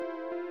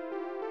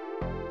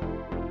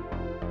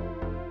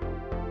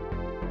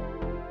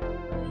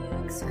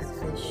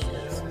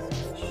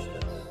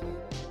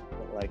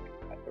Like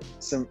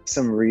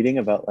some reading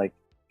about like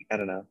I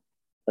don't know,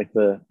 like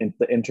the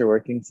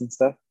interworkings and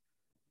stuff,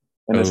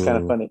 and it's kind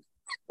of Oh, funny.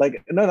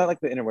 Like no, not like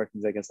the inner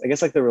workings. I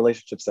guess like the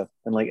relationship stuff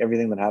and like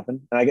everything that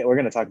happened. And we're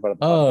gonna talk about it in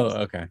the oh, podcast.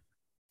 okay.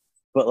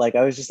 But like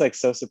I was just like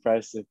so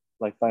surprised to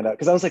like find out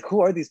because I was like,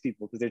 who are these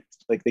people? Because they're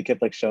like they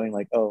kept like showing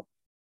like oh,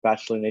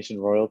 Bachelor Nation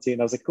royalty,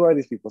 and I was like, who are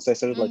these people? So I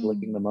started like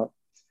looking Mm. them up,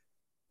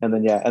 and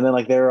then yeah, and then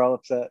like they were all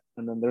upset,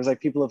 and then there was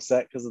like people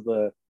upset because of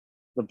the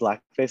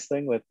blackface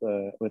thing with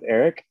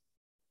Eric,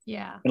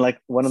 Yeah. and like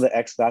one of the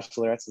ex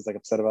bachelorettes was like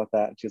upset about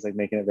that, and she was like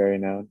making it very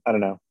known. I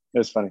don't know, it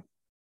was funny.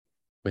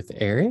 With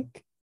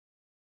Eric?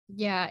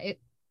 Yeah.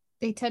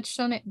 They touched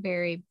on it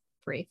very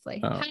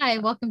briefly. Oh. Hi,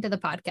 welcome to the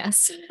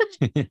podcast.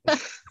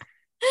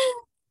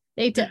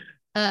 They t-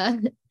 uh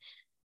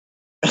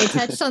they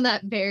touched on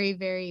that very,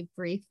 very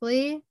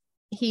briefly.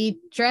 He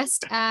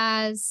dressed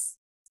as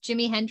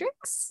Jimi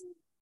Hendrix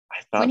I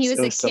when thought he was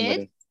it a was kid.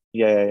 somebody.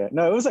 Yeah.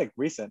 No, it was like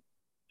recent.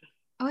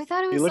 Oh, I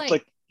thought it He was looked like,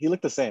 like he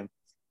looked the same.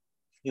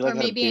 He or like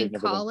had a maybe beard in and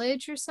everything.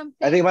 college or I something.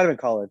 think it might have been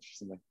college or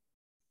something.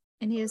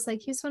 And he was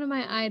like, he's one of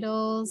my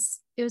idols.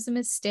 It was a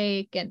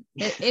mistake. And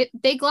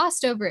they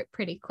glossed over it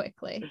pretty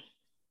quickly.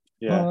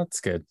 Yeah, Well, that's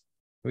good.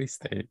 At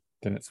least they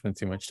didn't spend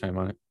too much time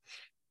on it.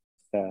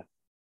 yeah.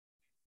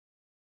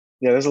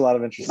 There's a lot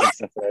of interesting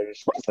stuff that I was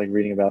just like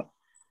reading about,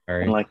 All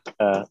and right.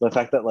 like the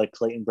fact that like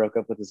Clayton broke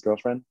up with his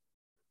girlfriend.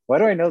 Why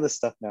do I know this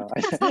stuff now?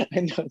 I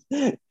know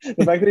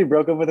the fact that he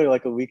broke up with her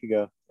like a week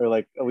ago, or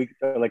like a week,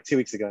 or like 2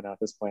 weeks ago now. At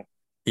this point,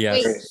 Wait,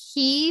 Yes.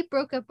 he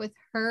broke up with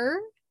her?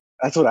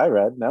 that's what I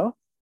read. No,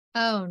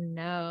 Oh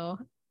no.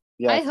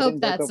 yeah, I Clayton hope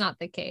broke that's up. not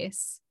the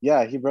case.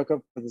 Yeah, he broke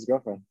up with his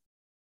girlfriend.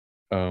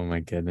 Oh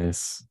my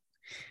goodness.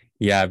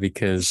 Yeah,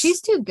 because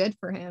She's too good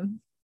for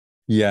him.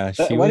 yeah,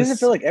 she Why does it was.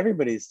 feel like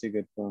everybody's too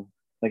good for him?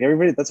 Like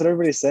everybody, that's what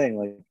everybody's saying.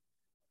 Like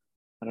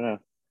I don't know.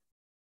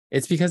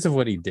 It's because of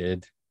what he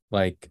did.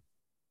 Like,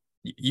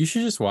 you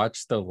should just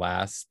watch the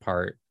last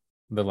part,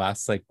 the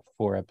last like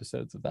 4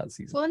 episodes of that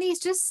season. Well, and he's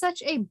just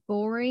such a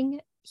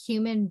boring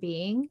human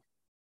being.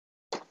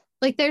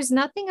 Like, there's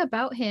nothing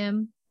about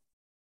him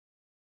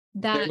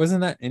There that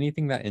wasn't that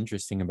anything that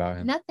interesting about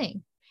him.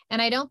 nothing.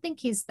 And I don't think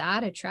he's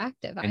that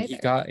attractive And he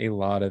either. got a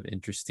lot of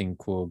interesting,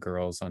 cool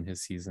girls on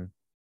his season.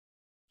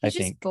 He's I just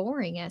think.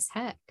 boring as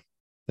heck.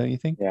 Don't you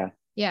think? Yeah.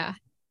 Yeah.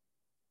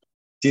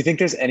 Do you think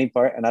there's any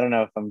part, and I don't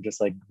know if I'm just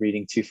like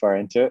reading too far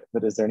into it,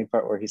 but is there any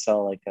part where he saw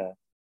like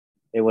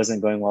it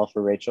wasn't going well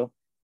for Rachel,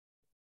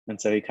 and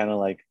so he kind of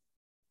like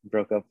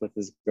broke up with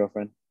his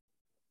girlfriend,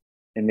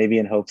 and maybe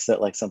in hopes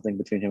that like something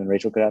between him and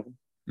Rachel could happen,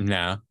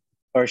 No.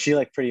 or is she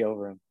like pretty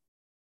over him?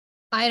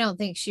 I don't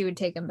think she would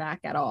take him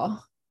back at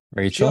all. She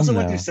Rachel? also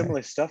went No. through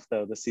similar stuff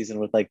though this season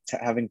with like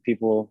having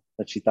people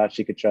that she thought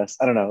she could trust.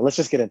 I don't know. Let's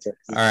just get into it.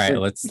 All right,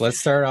 let's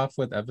start off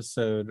with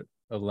episode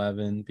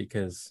 11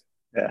 because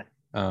Yeah.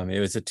 it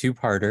was a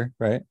two-parter,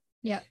 right?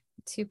 Yeah.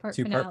 Two-part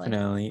Two-part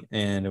finale.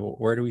 And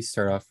where do we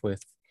start off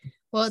with?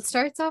 Well, it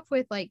starts off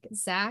with like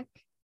Zach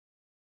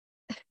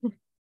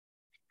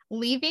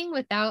leaving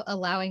without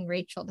allowing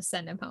Rachel to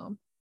send him home.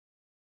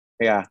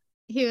 Yeah.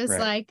 He was Right.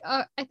 like,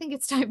 oh, I think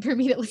it's time for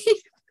me to leave.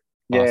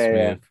 Yeah, Boss yeah,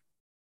 yeah. move.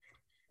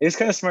 It was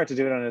kind of smart to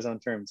do it on his own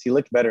terms. He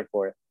looked better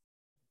for it.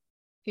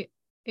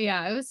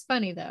 Yeah, it was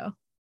funny though.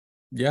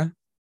 Yeah.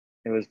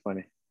 It was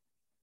funny.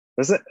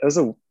 It was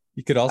a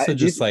You could also do you-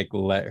 just like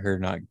let her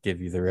not give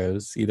you the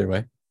rose either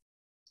way.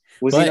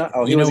 was But he not?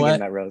 Oh, he you know wasn't what? getting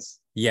that rose.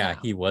 Yeah, No.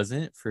 he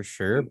wasn't for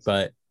sure, Yes.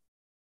 but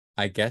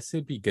I guess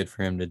it'd be good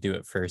for him to do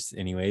it first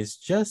anyways,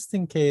 just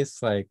in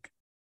case like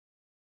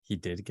he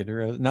did get a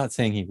rose. Not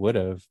saying he would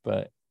have,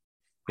 but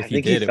I if he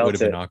think he did, it would felt have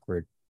been it.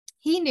 awkward.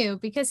 He knew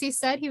because he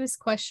said he was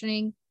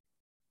questioning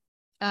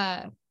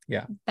Yeah.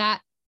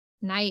 that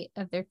night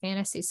of their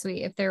fantasy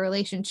suite if their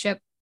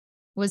relationship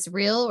was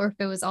real or if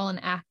it was all an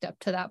act up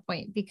to that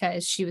point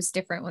because she was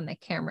different when the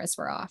cameras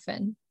were off.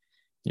 And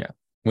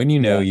When you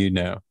know, Yeah. you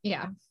know.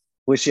 yeah,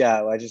 Which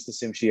I just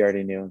assumed she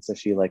already knew, and so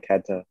she like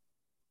had to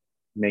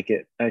make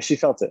it. She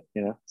felt it,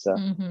 you know. So,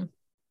 mhm.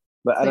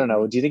 but I don't know.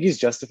 Clearly. Do you think he's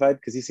justified?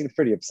 Because he seemed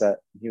pretty upset.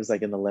 He was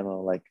like in the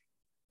limo, like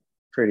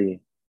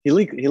pretty. He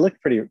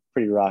looked pretty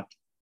rocked.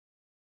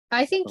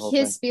 I think The whole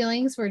his thing.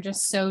 feelings were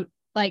just so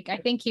like I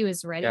think he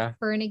was ready Yeah.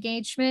 for an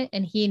engagement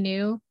and he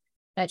knew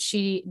that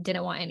she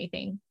didn't want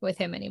anything with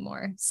him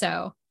anymore.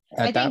 So At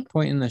I that think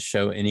point in the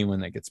show, anyone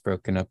that gets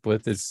broken up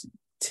with is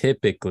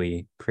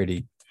typically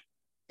pretty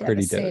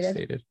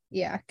devastated.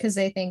 Yeah, because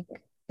they think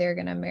they're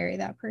gonna marry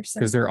that person.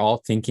 Because they're all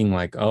thinking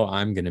like, oh,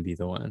 I'm gonna be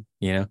the one,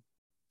 you know?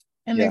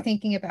 And Yeah. they're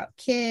thinking about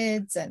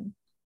kids and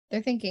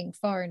they're thinking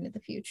far into the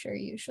future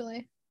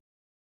usually.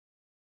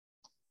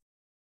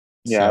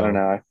 Yeah, I don't So,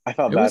 know. I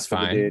felt It bad was for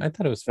the fine. dude, I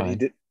thought it was but fine.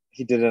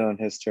 he did it on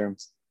his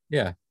terms,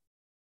 Yeah.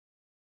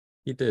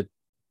 He did.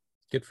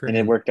 Good for and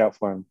it him. worked out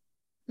for him.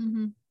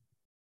 Mm-hmm.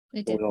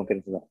 It But we did. won't get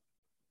into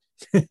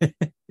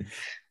that.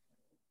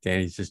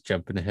 Danny's just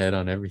jumping ahead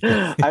on everything.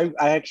 I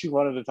actually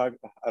wanted to talk.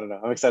 I don't know.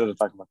 I'm excited to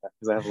talk about that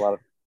because I have a lot of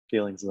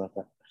feelings about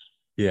that.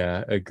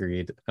 Yeah,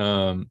 agreed.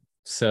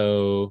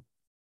 So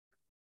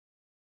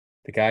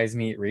the guys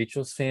meet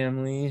Rachel's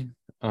family.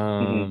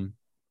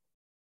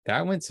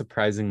 That went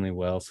surprisingly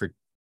well for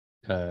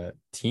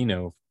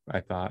Tino, I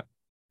thought.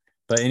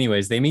 But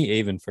anyways, they meet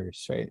Avon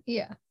first, right?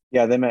 Yeah.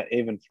 Yeah, they met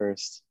Avon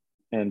first,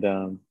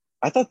 and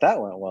I thought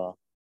that went well.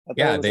 I thought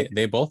Yeah, it was,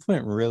 they both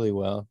went really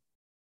well.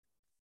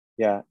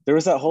 yeah, there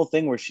was that whole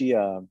thing where she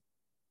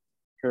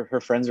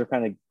her friends were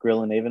kind of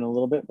grilling Avon a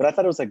little bit, but I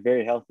thought it was like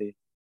very healthy.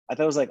 I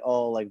thought it was like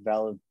all like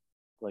valid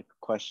like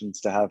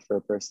questions to have for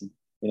a person,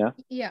 you know?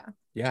 Yeah.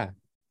 Yeah,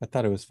 I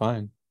thought it was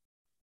fine.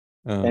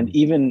 And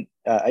even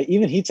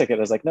he took it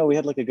as like, no, we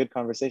had like a good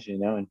conversation, you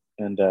know,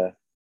 and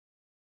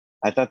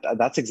I thought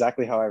that's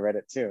exactly how I read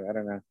it too. I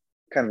don't know,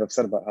 kind of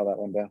upset about how that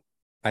went down.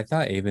 I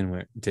thought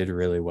Avon did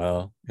really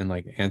well in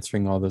like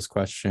answering all those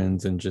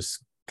questions and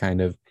just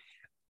kind of,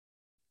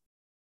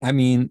 I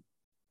mean,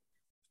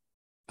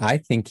 I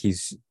think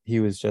he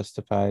was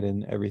justified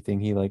in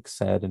everything he like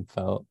said and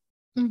felt.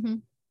 Mm-hmm.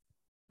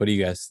 What do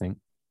you guys think?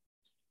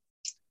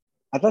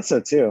 I thought so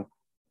too.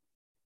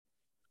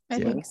 I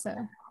think so.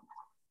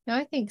 No,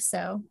 I think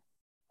so.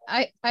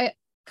 I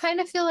kind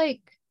of feel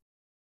like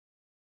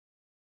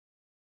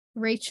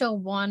Rachel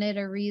wanted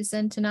a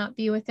reason to not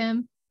be with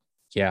him.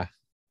 Yeah.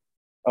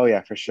 Oh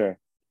yeah, for sure.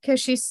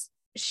 Because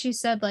she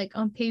said like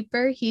on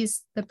paper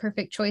he's the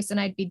perfect choice and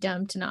I'd be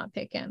dumb to not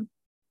pick him.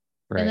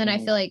 Right. And then I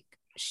feel like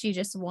she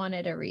just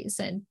wanted a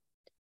reason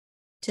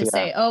to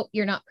say, oh,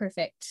 you're not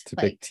perfect. To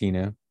like, pick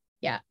Tino.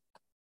 Yeah.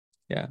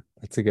 Yeah,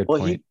 that's a good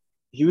point.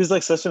 He was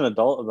like such an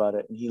adult about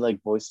it, and he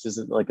like voiced his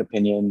like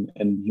opinion,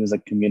 and he was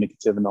like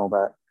communicative and all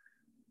that.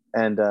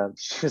 And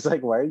she was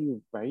like, why are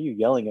you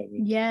yelling at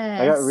me?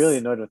 Yes. I got really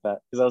annoyed with that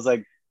because I was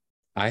like,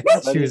 I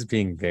thought she was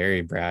being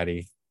very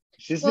bratty.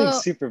 She's being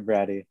super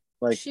bratty.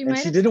 Like, she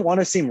didn't want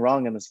to seem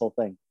wrong in this whole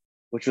thing,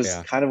 which was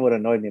kind of what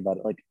annoyed me about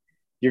it. Like,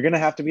 you're gonna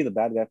have to be the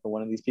bad guy for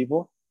one of these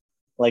people.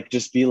 Like,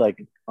 just be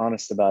like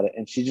honest about it.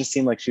 And she just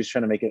seemed like she was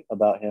trying to make it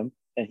about him,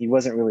 and he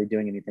wasn't really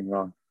doing anything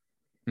wrong.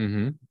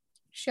 Mm-hmm.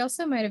 She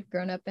also might have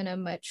grown up in a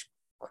much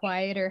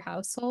quieter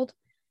household,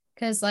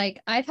 because like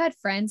I've had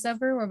friends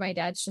over where my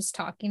dad's just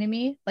talking to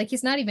me, like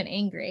he's not even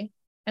angry,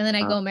 and then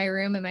I go in my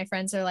room and my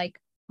friends are like,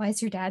 "Why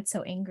is your dad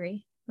so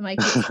angry?" I'm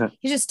like,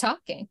 "He's just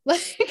talking."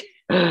 Like,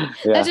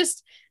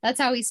 that's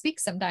how he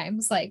speaks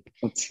sometimes. Like,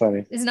 that's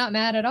funny. He's not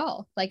mad at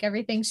all. Like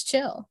everything's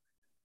chill.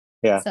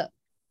 Yeah.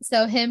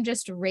 So him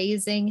just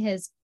raising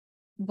his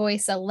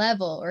voice a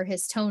level or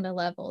his tone a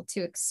level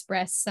to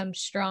express some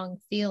strong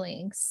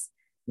feelings.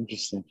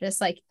 Interesting. Just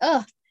like,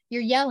 oh,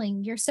 you're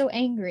yelling. You're so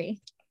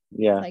angry.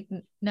 Yeah. Like,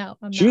 no,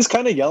 she was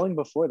kind of yelling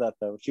before that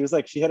though. She was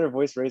like, she had her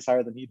voice raised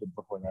higher than he did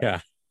before that.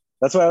 Yeah.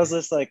 That's why I was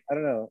just like, I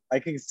don't know. I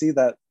can see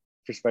that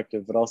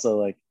perspective, but also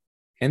like.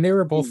 And they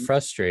were both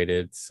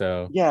frustrated.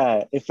 So.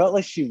 Yeah. It felt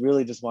like she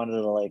really just wanted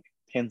to like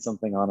pin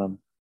something on him.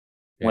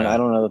 When I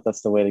don't know that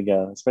that's the way to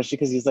go, especially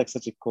because he's like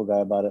such a cool guy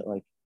about it.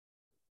 Like,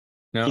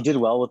 he did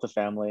well with the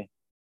family.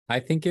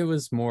 I think it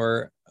was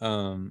more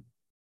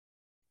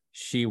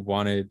she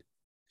wanted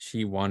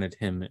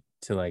him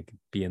to like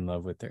be in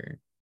love with her.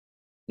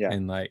 Yeah.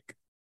 And like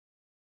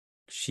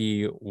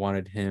she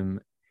wanted him,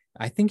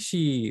 I think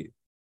she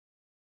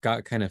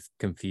got kind of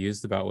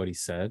confused about what he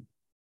said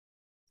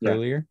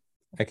earlier.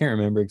 I can't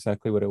remember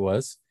exactly what it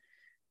was.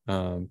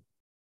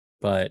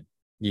 But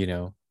you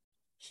know,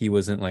 he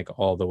wasn't like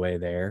all the way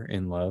there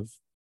in love.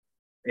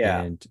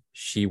 Yeah. And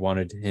she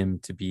wanted him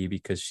to be,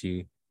 because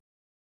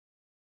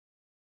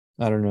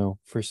I don't know,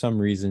 for some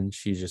reason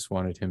she just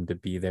wanted him to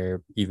be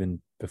there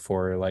even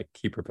before like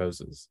he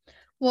proposes.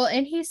 Well,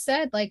 and he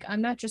said like,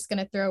 I'm not just going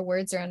to throw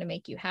words around to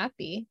make you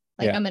happy.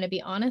 Like, I'm going to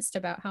be honest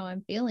about how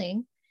I'm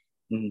feeling.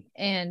 Mm-hmm.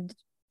 And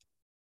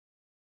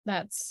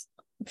that's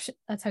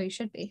how you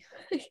should be.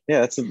 Yeah,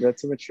 that's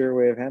a mature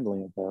way of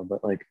handling it though.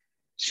 But like,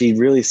 she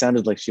really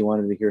sounded like she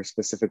wanted to hear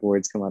specific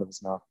words come out of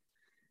his mouth.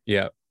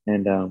 Yeah.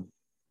 And I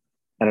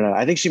don't know.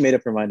 I think she made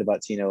up her mind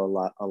about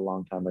Tino a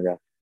long time ago.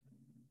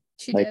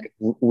 She like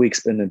did.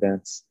 Weeks in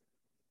advance.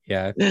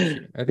 Yeah, I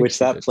think which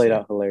that played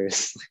out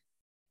hilariously.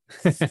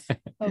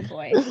 Oh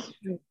boy.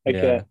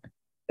 Okay.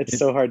 It's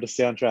so hard to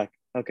stay on track.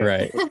 Okay.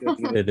 Right. Let's go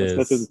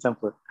through the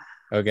template.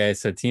 Okay,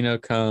 so Tino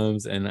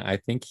comes, and I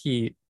think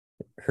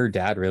her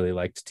dad really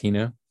liked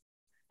Tino.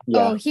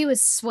 Yeah. Oh, he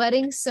was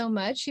sweating so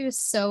much. He was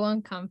so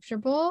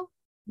uncomfortable.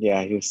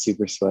 Yeah, he was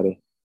super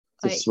sweaty.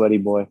 He's a sweaty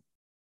boy.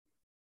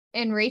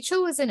 And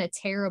Rachel was in a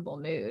terrible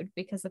mood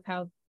because of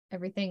how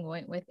everything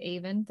went with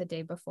Avon the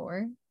day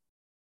before.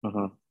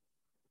 Uh-huh.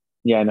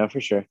 Yeah, I know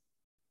for sure.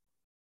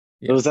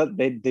 Yeah. Was that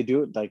they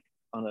do it like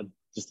on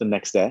just the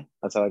next day?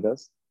 That's how it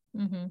goes?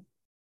 Mm-hmm.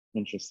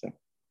 Interesting.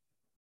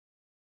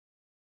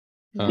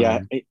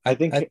 Yeah, I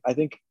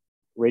think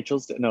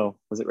Rachel's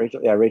was it Rachel?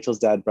 Yeah, Rachel's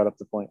dad brought up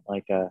the point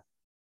like a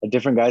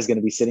different guy's going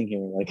to be sitting here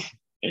like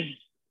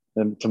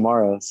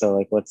tomorrow. So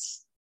like,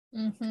 what's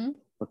the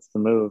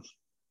move?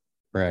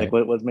 Right. Like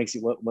what makes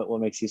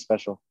you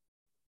special?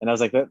 And I was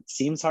like, that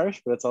seems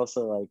harsh, but it's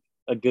also like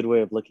a good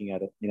way of looking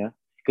at it, you know?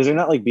 Because they're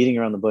not like beating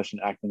around the bush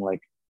and acting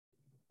like,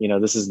 you know,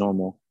 this is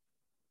normal.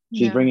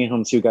 She's bringing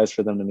home two guys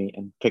for them to meet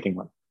and picking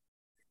one.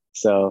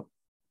 So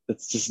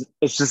it's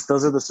just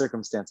those are the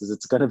circumstances.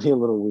 It's gonna be a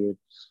little weird.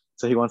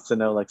 So he wants to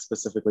know like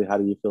specifically how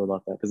do you feel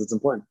about that because it's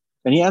important.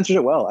 And he answered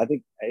it well. I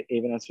think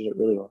Avon answered it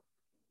really well.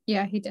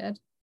 Yeah, he did.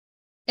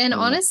 And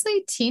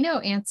honestly, Tino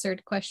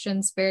answered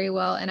questions very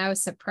well, and I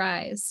was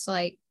surprised.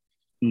 Like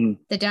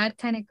the dad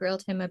kind of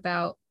grilled him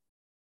about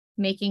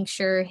making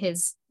sure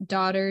his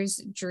daughter's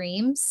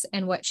dreams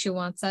and what she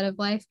wants out of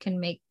life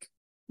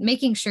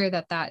making sure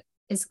that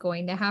is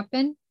going to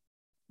happen.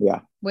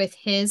 Yeah. With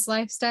his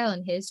lifestyle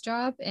and his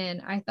job.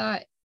 And I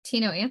thought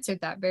Tino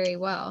answered that very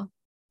well.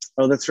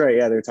 Oh, that's right.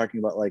 Yeah, they're talking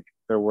about like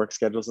their work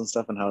schedules and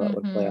stuff and how that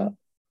would play out.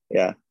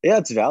 Yeah. Yeah,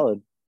 it's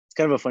valid. It's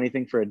kind of a funny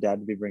thing for a dad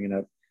to be bringing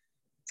up.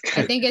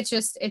 I think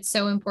it's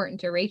so important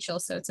to Rachel,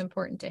 so it's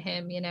important to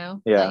him, you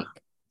know? Yeah. Like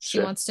she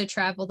wants to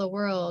travel the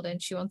world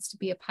and she wants to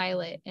be a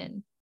pilot,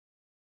 and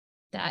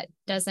that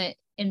doesn't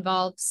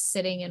involve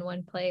sitting in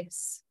one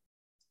place.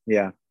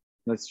 Yeah,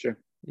 that's true.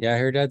 Yeah,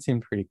 her dad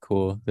seemed pretty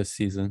cool this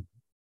season.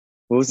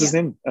 What was his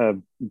name?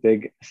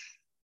 Big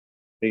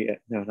Ed.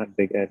 No, not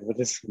Big Ed.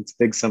 It's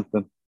Big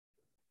something.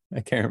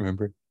 I can't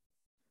remember.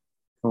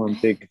 Call him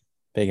Big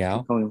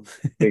Al. Call him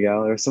Big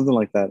Al or something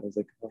like that. I was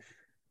like, oh.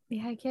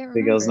 Yeah, I can't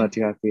remember. Big Al's not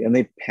too happy, and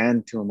they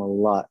panned to him a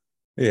lot.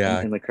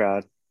 Yeah, in the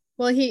crowd.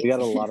 Well, we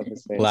got a lot of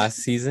his face. Last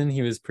season,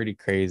 he was pretty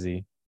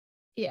crazy.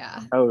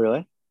 Yeah. Oh,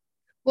 really?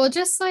 Well,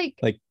 just like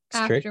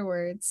strict?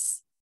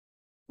 Afterwards,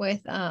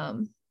 with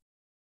how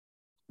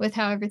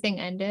everything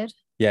ended.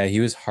 Yeah, he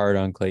was hard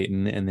on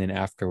Clayton, and then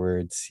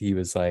afterwards, he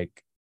was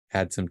like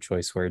had some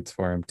choice words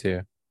for him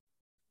too.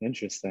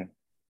 Interesting.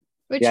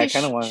 Which he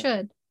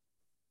should.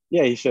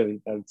 Yeah, he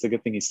should. It's a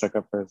good thing he stuck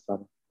up for his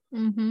daughter.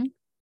 Mm-hmm.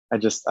 I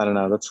don't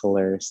know. That's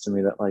hilarious to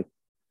me that like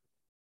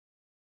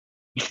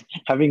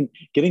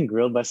getting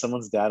grilled by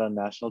someone's dad on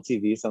national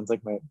TV sounds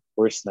like my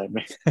worst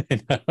nightmare.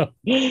 I know.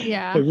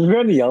 Yeah. Have you ever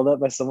gotten yelled at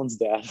by someone's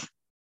dad?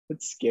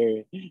 It's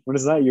scary. When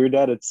it's not your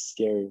dad, it's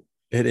scary.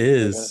 It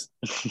is.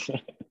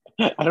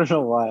 I don't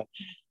know why.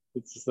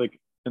 It's just like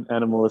an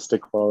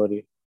animalistic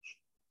quality.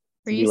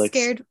 Were you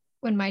scared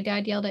when my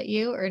dad yelled at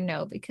you, or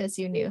no, because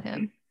you knew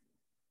him?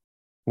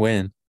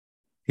 When?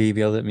 He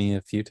yelled at me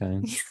a few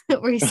times.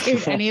 Were you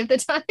scared any of the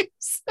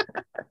times?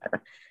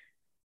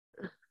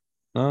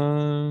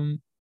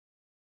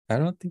 I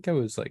don't think I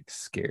was like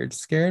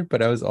scared,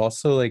 but I was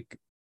also like,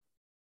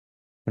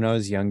 when I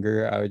was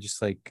younger, I would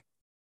just like,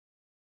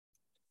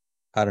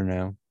 I don't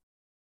know.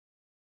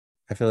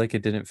 I feel like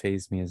it didn't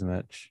faze me as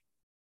much.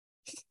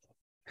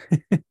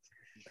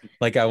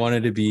 Like I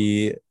wanted to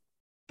be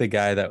the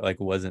guy that like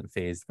wasn't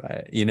fazed by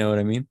it. You know what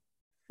I mean?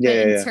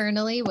 Yeah.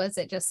 Internally, was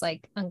it just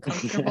like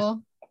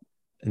uncomfortable?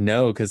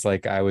 No, because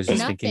like I was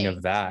just thinking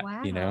of that,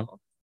 wow. You know?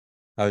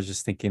 I was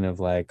just thinking of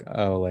like,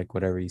 oh, like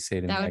whatever you say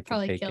to me, I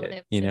can take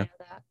it. You know?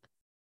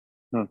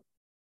 Huh.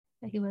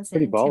 He wasn't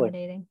pretty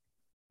intimidating.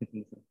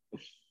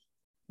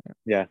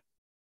 Yeah.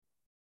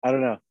 I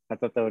don't know. I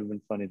thought that would have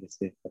been funny to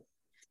see. But,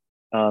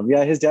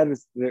 yeah, his dad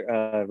was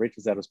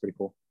Rachel's dad was pretty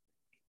cool.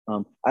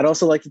 I'd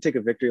also like to take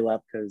a victory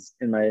lap because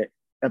in my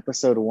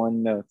episode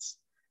 1 notes,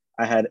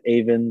 I had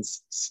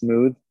Avon's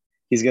smooth.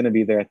 He's gonna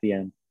be there at the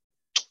end.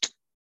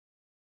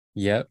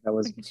 Yep. That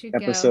was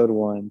episode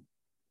 1.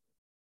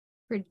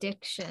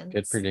 Predictions.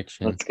 Good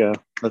prediction. Let's go.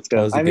 That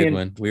was a good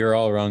one. We were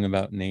all wrong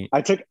about Nate.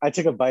 I took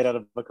a bite out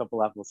of a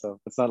couple apples,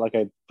 so it's not like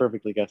I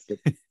perfectly guessed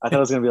it. I thought it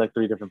was gonna be like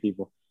 3 different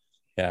people.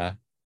 Yeah.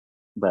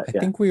 But I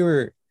think we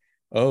were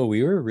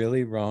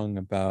really wrong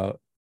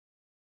about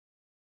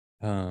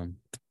what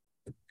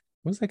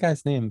was that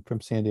guy's name from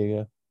San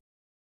Diego?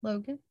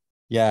 Logan?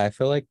 Yeah, I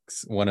feel like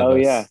one of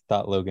us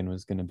thought Logan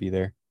was gonna be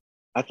there.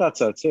 I thought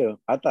so too.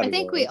 I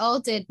think we all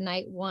did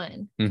night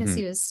 1 because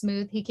he was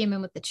smooth. He came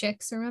in with the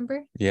chicks,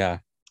 remember? Yeah.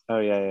 Oh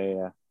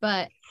yeah.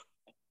 But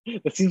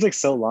it seems like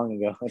so long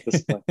ago at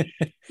this point.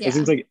 It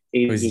seems like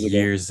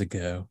years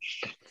ago.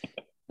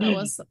 It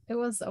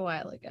was a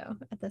while ago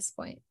at this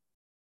point.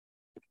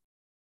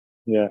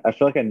 Yeah, I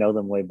feel like I know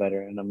them way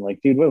better, and I'm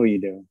like, dude, what were you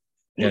doing?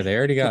 Yeah, they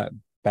already got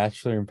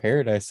Bachelor in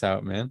Paradise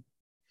out, man.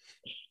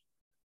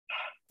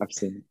 I've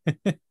seen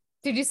it.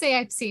 Did you say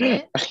I've seen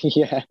it?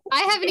 Yeah.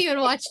 I haven't even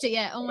watched it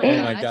yet. Oh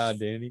my God,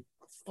 Danny.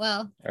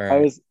 Well, all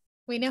right.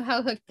 We know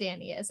how hooked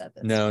Danny is at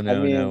this. No.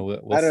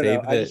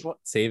 We'll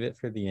save it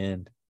for the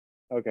end.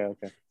 Okay.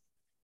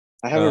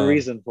 I have a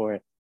reason for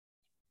it.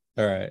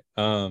 All right.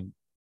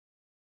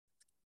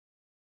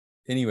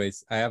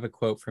 Anyways, I have a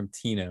quote from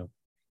Tino.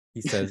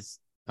 He says,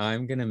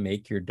 "I'm gonna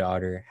make your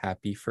daughter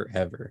happy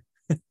forever."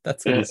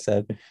 That's what he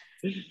said.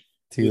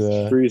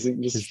 To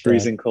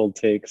freezing cold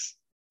takes.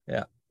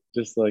 Yeah.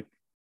 Just like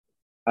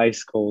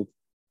ice cold.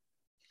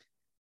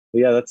 But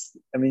yeah, I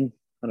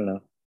don't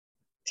know.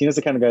 Tino's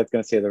the kind of guy that's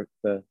gonna say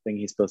the thing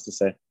he's supposed to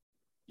say.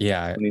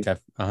 Yeah,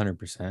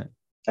 100%.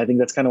 I think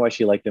that's kind of why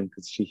she liked him,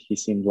 because he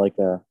seemed like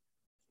a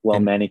well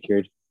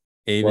manicured.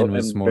 Avon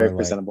was more very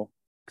presentable,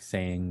 like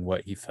saying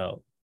what he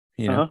felt.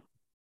 You know?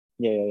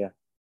 Yeah.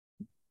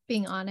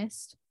 Being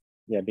honest.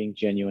 Yeah, being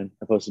genuine,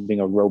 opposed to being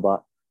a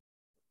robot.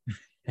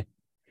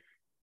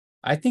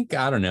 I think,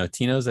 I don't know,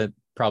 Tino's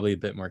probably a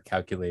bit more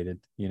calculated,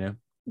 you know?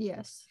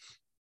 Yes.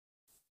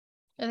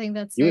 I think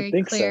that's You would very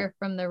think so. clear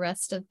from the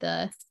rest of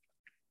the.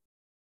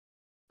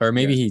 Or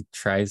maybe Yeah. he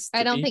tries to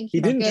I don't be. think He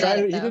he's didn't good try at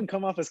to. it, He though. didn't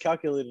come off as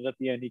calculated at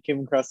the end. He came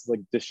across as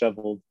like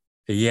disheveled.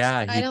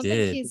 Yeah, I he don't think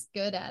did. he's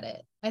good at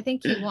it. I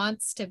think he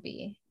wants to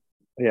be.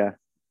 Yeah.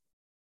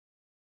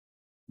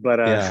 But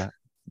Yeah,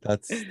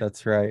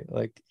 that's right.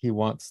 Like he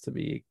wants to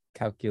be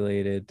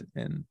calculated,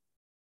 and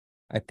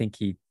I think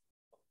he,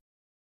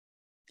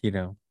 I think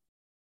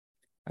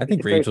he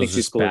probably Rachel's thinks he's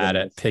just cooler than bad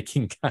he at is.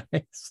 picking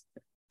guys,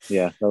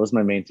 Yeah, that was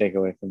my main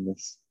takeaway from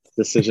this.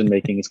 Decision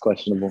making is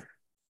questionable.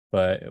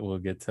 but we'll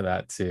get to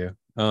that too.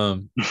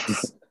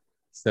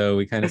 So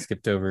we kind of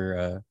skipped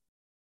over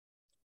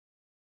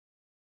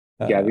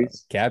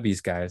Gabby's.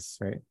 Gabby's guys,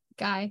 right?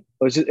 Guy.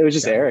 It was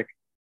just Gabby. Eric.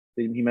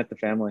 He met the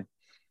family.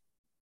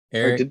 Or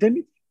Eric. did they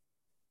meet?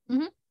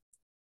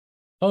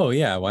 Oh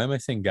yeah, why am I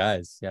saying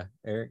guys? Yeah,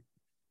 Eric.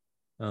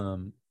 I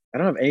don't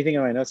have anything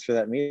on my notes for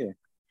that meeting.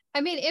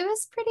 I mean, it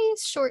was pretty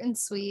short and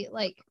sweet.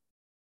 Like,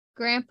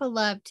 Grandpa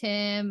loved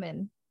him,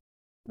 and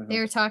they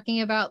were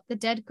talking about the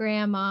dead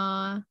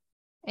grandma,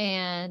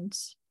 and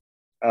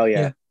Oh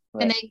yeah.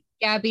 and then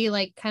Gabby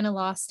like kind of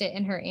lost it,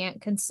 and her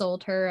aunt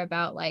consoled her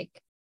about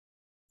like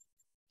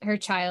her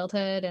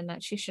childhood and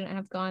that she shouldn't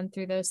have gone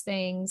through those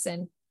things,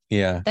 and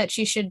yeah, that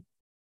she should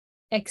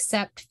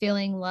accept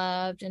feeling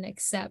loved and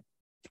accept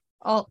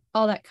all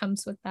that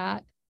comes with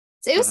that.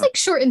 So it was like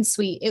short and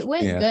sweet. It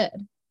went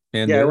good.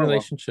 And Yeah, their it went well.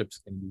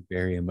 relationships can be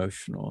very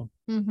emotional.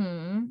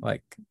 Mm-hmm.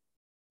 Like,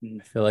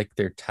 I feel like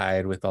they're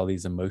tied with all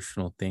these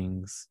emotional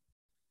things.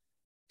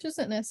 Which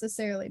isn't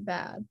necessarily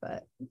bad,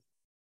 but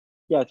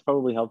Yeah, it's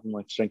probably helped them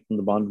like strengthen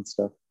the bond and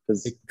stuff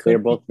because It they're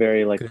could both be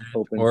very like good,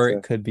 open or to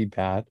it could be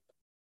bad.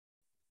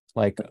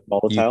 Like you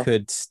volatile.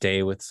 could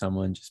stay with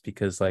someone just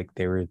because like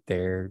they were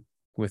there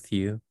with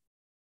you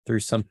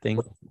through something,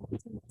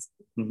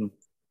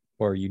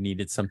 or you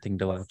needed something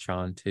to latch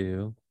on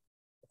to.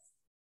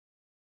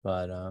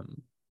 But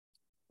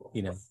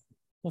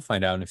we'll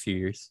find out in a few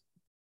years.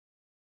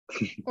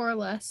 or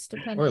less,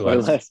 depending. Or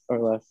less. Or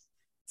less.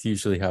 It's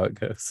usually how it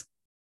goes.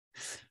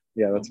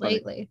 Yeah, that's funny.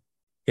 Lately.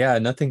 Yeah,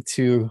 nothing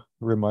too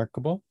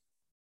remarkable.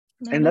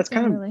 No, And that's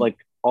kind of really. like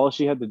all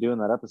she had to do in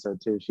that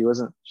episode too. She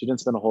didn't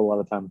spend a whole lot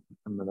of time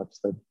in that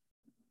episode.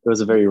 It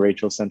was a very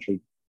Rachel centric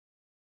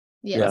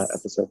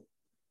episode.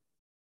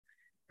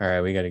 All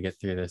right, we got to get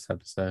through this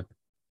episode.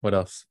 What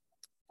else?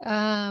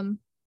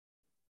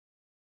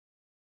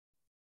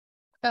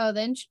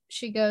 Then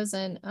she goes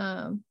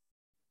and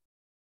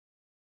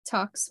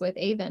talks with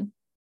Avon.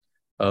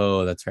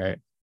 Oh, that's right.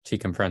 She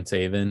confronts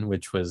Avon,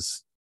 which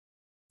was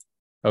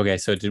okay.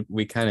 So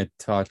we kind of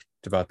talked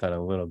about that a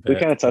little bit. We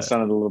kind of touched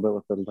on it a little bit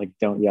with the like,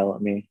 don't yell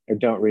at me or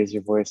don't raise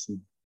your voice.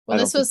 And well,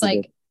 this was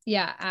like,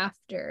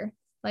 after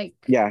like.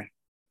 Yeah.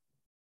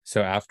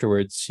 So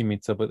afterwards, she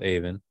meets up with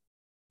Avon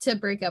to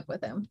break up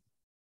with him.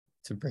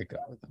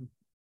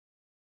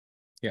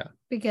 Yeah.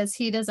 Because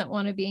he doesn't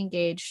want to be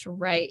engaged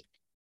right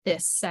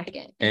this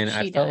second. And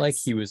I felt like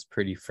he was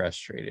pretty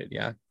frustrated.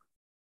 Yeah.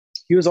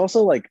 He was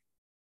also like,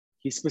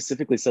 he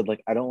specifically said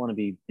like, I don't want to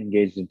be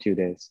engaged in 2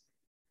 days.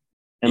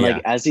 And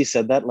like, as he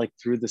said that, like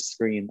through the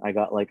screen, I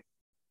got like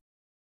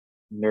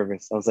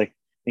nervous. I was like,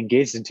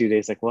 engaged in 2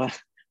 days. Like, what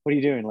are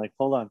you doing? Like,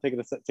 hold on, take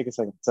a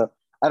second. So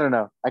I don't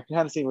know. I can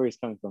kind of see where he's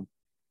coming from.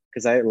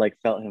 Because I like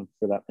felt him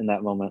for that in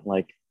that moment.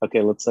 Like,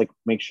 okay, let's like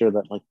make sure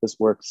that like this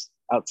works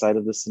outside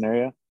of this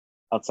scenario,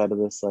 outside of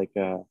this like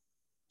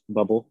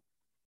bubble.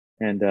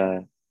 And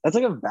that's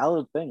like a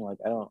valid thing. Like,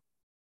 I don't.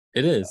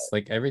 It is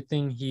like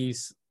everything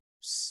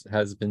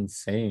has been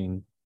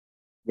saying.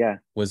 Yeah.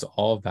 Was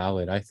all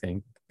valid, I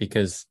think,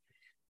 because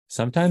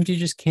sometimes you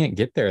just can't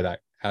get there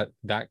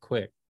that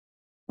quick.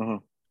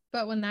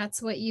 But when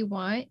that's what you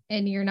want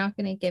and you're not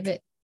going to give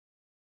it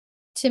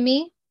to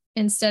me,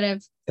 instead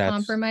of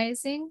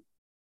compromising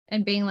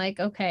and being like,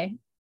 okay,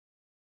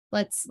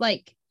 let's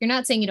like, you're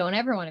not saying you don't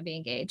ever want to be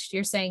engaged.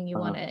 You're saying you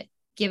want to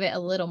give it a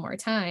little more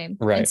time.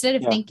 Right. Instead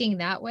of thinking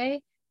that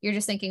way, you're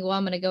just thinking, well,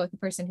 I'm going to go with the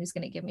person who's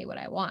going to give me what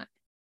I want.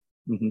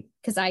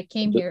 Because I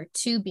came here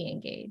to be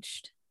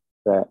engaged.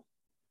 Yeah,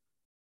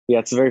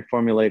 it's a very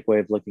formulaic way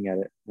of looking at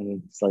it.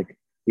 And it's like,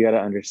 you got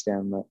to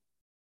understand that,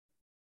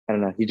 I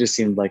don't know, he just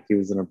seemed like he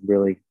was in a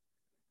really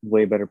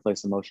way better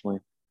place emotionally.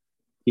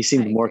 He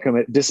seemed more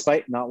committed,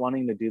 despite not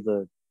wanting to do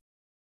the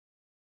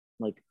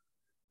like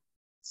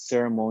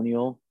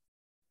ceremonial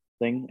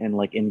thing and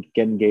like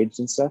get engaged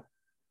and stuff.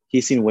 He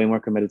seemed way more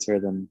committed to her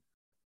than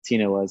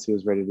Tina was, who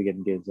was ready to get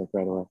engaged like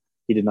right away.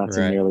 He did not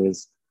seem nearly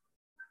as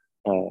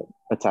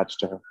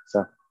attached to her.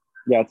 So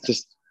yeah,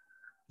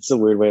 it's a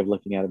weird way of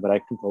looking at it, but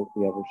I completely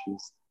get where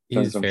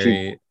he's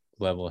very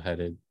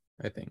level-headed,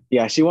 I think.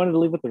 Yeah, she wanted to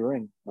leave with the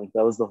ring. Like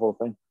that was the whole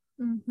thing.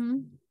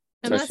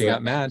 And so she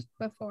got mad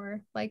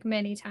before, like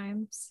many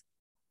times.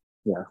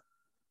 Yeah.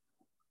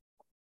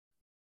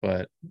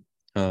 But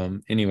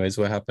anyways,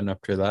 what happened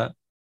after that?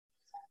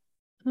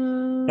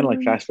 Kind of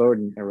like fast forward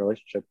in a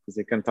relationship, because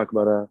they kind of talk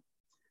about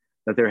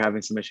that they're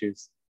having some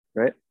issues,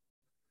 right?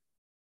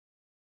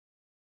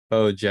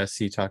 Oh,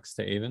 Jesse talks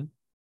to Avon,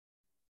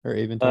 or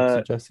Avon talks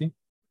to Jesse.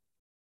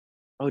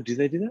 Oh, do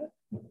they do that?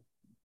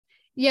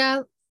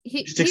 Yeah,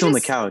 She sticks on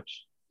the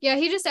couch. Yeah,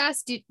 he just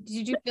asked, did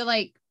you feel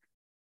like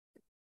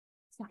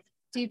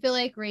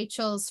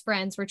Rachel's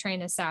friends were trying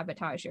to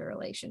sabotage your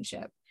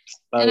relationship?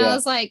 Oh, and yeah. I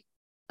was like,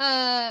 what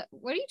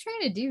are you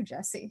trying to do,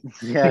 Jesse?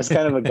 Yeah, it's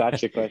kind of a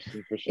gotcha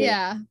question for sure.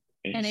 Yeah.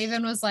 And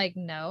Avon was like,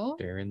 no.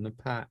 They're in the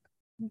pot.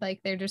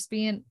 Like they're just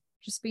being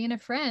a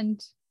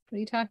friend. What are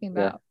you talking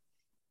about?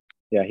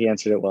 Yeah, he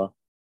answered it well.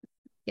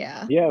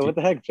 Yeah. Yeah, what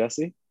the heck,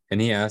 Jesse? And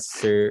he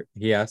asked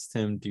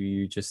him, do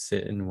you just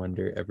sit and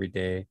wonder every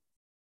day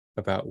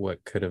about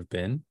what could have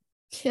been?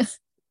 Yeah.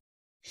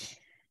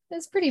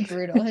 That's pretty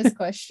brutal, his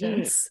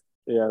questions.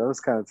 Yeah, that was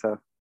kind of tough.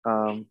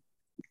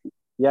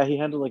 Yeah, he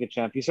handled like a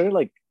champ. He started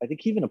like, I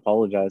think he even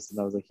apologized, and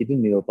I was like, he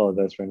didn't need to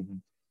apologize for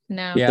anything.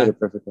 No. He Yeah. did it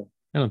perfectly.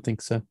 I don't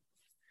think so.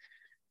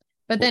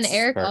 But then What's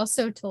Eric smart?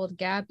 also told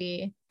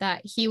Gabby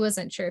that he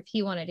wasn't sure if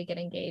he wanted to get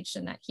engaged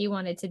and that he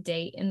wanted to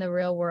date in the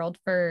real world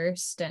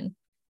first. And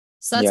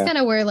so that's Yeah. kind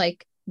of where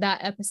like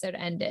that episode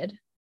ended.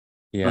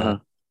 Yeah. Uh-huh.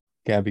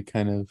 Gabby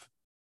kind of.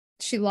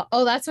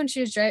 That's when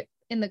she was driving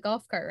in the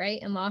golf cart,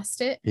 right? And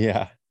lost it.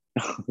 Yeah.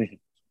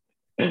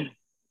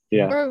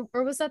 Yeah.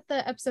 Or was that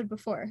the episode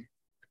before?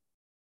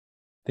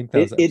 I think that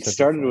was It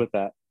started with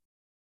that.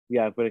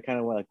 Yeah, but it kind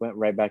of went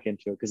right back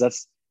into it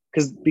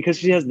because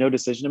she has no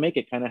decision to make.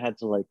 It kind of had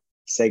to like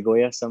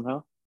segue us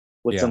somehow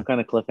with some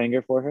kind of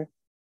cliffhanger for her.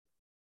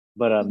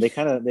 But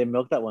they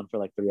milked that one for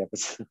like 3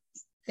 episodes.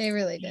 They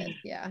really did,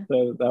 yeah.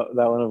 So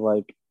that one of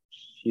like,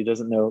 she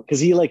doesn't know, because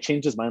he like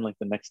changed his mind like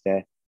the next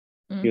day.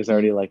 He was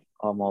already like,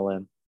 I'm all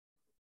in.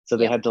 So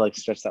they had to like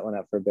stretch that one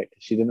out for a bit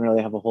because she didn't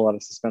really have a whole lot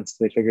of suspense.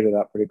 They figured it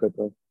out pretty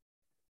quickly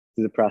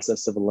through the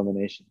process of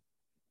elimination.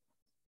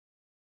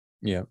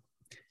 Yeah.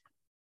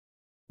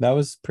 That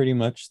was pretty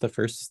much the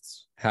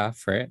first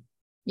half, right?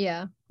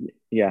 Yeah.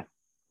 Yeah.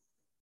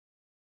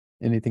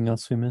 Anything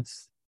else we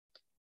missed?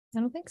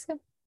 I don't think so.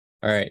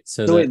 All right.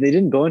 So wait, they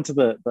didn't go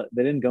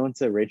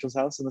into Rachel's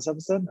house in this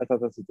episode? I thought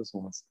that's what this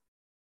one was.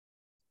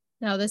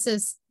 No,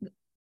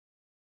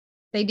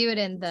 they do it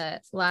in the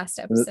last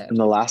episode. In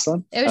the last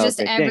one? It was just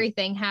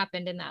everything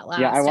happened in that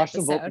last episode. Yeah, I watched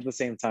them both at the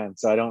same time,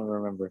 so I don't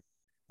remember.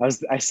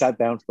 I sat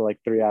down for like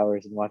 3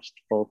 hours and watched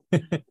both.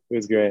 It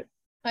was great.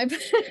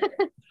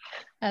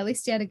 At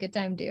least you had a good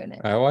time doing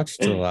it. I watched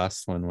the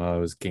last one while I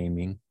was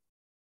gaming.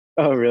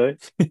 Oh, really?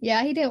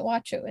 Yeah, he didn't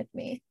watch it with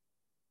me.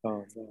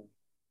 Oh, no.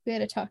 We had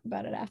to talk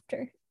about it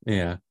after.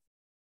 Yeah.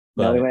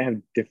 Now we might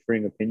have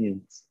differing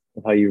opinions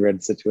of how you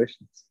read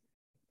situations.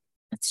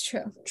 That's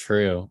true.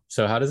 True.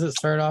 So how does it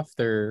start off?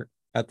 They're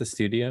at the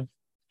studio?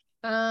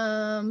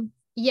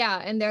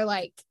 Yeah, and they're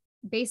like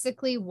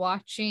basically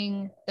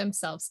watching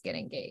themselves get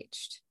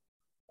engaged.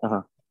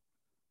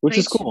 Which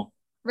is cool.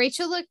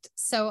 Rachel looked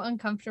so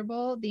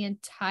uncomfortable the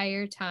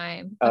entire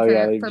time of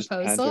her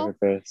proposal. Her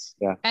face.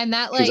 Yeah. And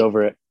that she's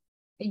over it.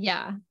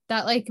 Yeah,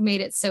 that like made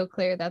it so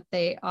clear that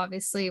they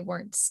obviously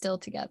weren't still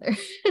together.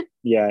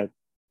 Yeah.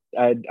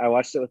 I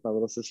watched it with my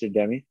little sister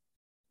Demi,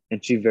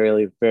 and she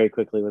very, very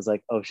quickly was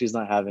like, oh, she's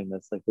not having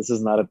this. Like, this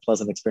is not a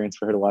pleasant experience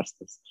for her to watch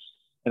this.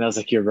 And I was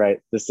like, you're right.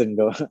 This didn't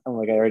go. I'm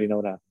like, I already know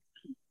what happened.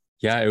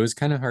 Yeah, it was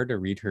kind of hard to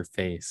read her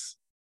face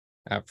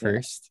at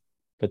first,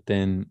 but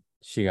then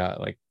she got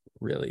like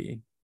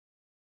really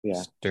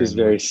she's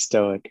very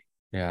stoic.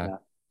 Yeah,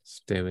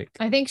 stoic.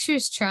 I think she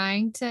was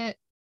trying to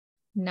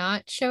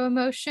not show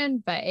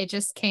emotion, but it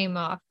just came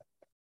off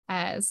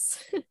as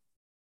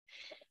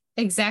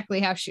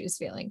exactly how she was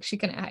feeling. She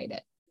couldn't hide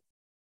it.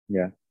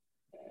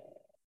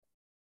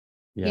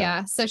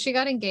 Yeah, so she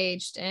got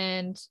engaged,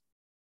 and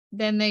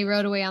then they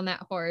rode away on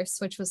that horse,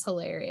 which was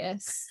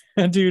hilarious.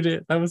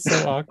 Dude, that was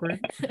so awkward.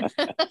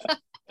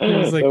 He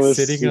was like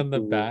sitting on the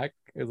back.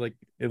 It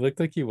looked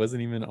like he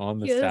wasn't even on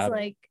the saddle. He was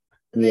like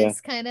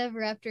this kind of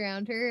wrapped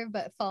around her,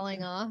 but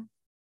falling off.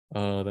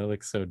 Oh, that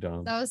looks so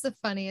dumb. That was the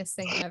funniest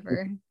thing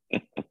ever.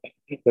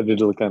 That did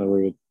look kind of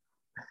weird.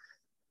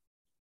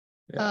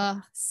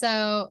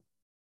 So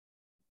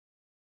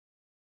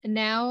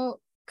now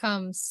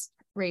comes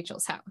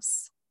Rachel's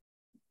house.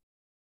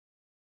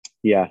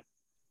 Yeah.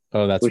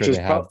 Oh, that's where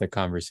they have the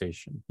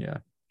conversation. Yeah.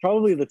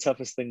 Probably the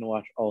toughest thing to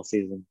watch all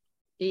season.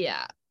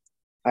 Yeah.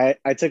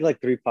 I took like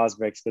 3 pause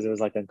breaks because it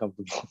was like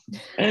uncomfortable.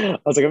 I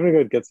was like, I'm gonna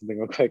go get something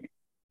real quick.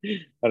 I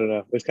don't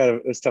know.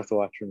 It was tough to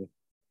watch for me.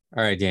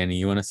 All right, Danny,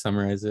 you want to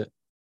summarize it?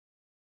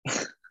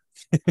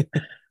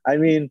 I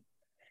mean,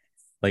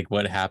 like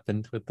what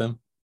happened with them?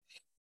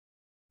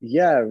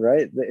 Yeah,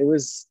 right. It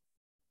was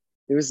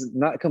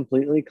not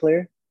completely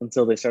clear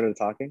until they started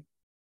talking.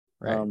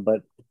 Right.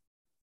 But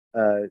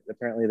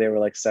apparently they were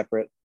like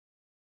separate,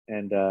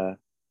 and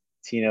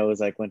Tina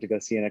was like went to go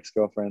see an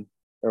ex-girlfriend,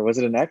 or was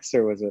it an ex,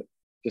 or was it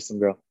just some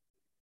girl?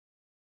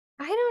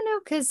 I don't know,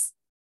 because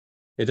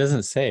it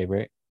doesn't say,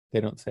 right?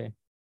 They don't say.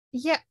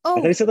 Yeah. I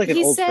thought he said like an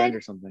old friend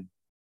or something.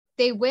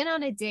 They went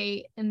on a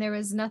date and there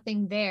was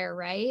nothing there,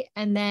 right?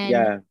 And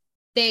then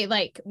they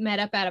like met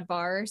up at a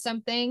bar or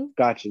something.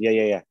 Gotcha.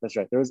 Yeah. That's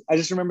right. I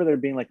just remember there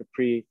being like a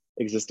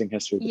pre-existing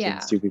history between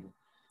these 2 people.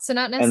 So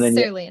not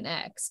necessarily an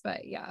ex,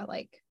 but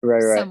like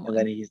right. Someone.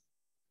 And then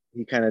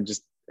he kind of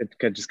just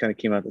kind of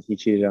came out that he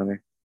cheated on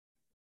her.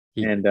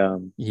 He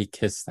And he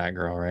kissed that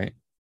girl, right?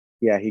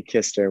 yeah, he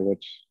kissed her,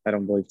 which I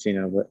don't believe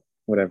Tina, but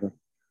whatever.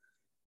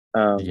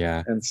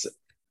 Yeah. And so,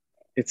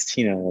 it's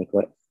Tina. Like,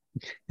 what?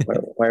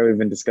 Why are we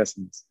even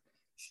discussing this?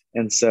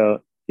 And so,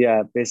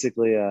 yeah,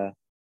 basically,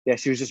 yeah,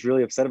 she was just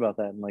really upset about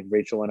that. And like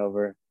Rachel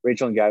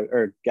and Gabby,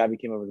 or Gabby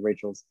came over to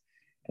Rachel's,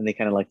 and they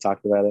kind of like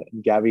talked about it.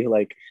 And Gabby,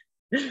 like,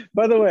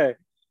 by the way,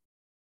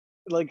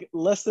 like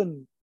less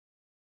than,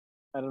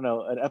 I don't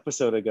know, an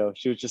episode ago,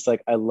 she was just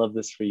like, "I love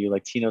this for you.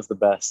 Like, Tina's the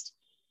best."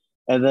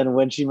 And then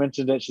when she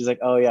mentioned it, she's like,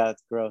 "Oh yeah,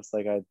 it's gross.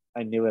 Like,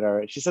 I knew it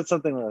already." She said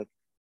something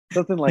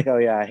like, "Oh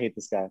yeah, I hate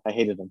this guy. I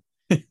hated him."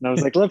 And I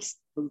was like, "Let's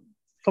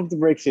pump the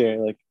brakes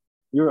here. Like,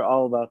 you were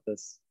all about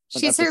this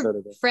an She's her episode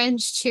ago."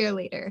 friend's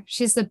cheerleader.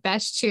 She's the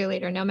best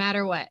cheerleader, no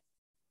matter what. Are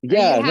you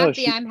Yeah, no,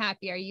 happy? I'm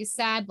happy. Are you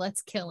sad?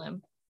 Let's kill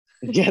him.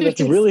 yeah,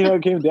 that's really how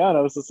it came down.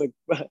 I was just like,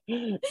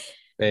 Hey,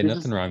 you're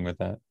nothing just, wrong with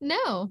that.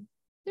 No,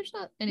 there's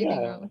not anything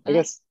yeah, wrong with I that.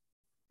 guess,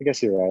 I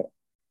guess you're right.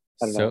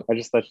 I don't know. So I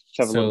just thought you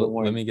should have a little bit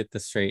more. let me get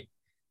this straight.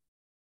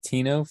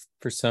 Tino,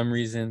 for some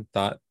reason,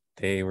 thought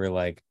they were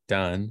like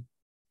done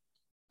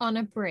On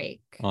a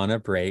break. on a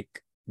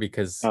break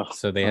because Oh,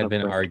 so they on had a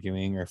been break.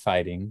 arguing or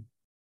fighting.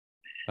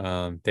 They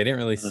didn't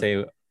really Uh-huh.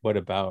 say what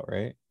about,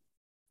 right?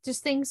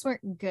 Just things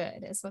weren't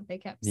good, is what they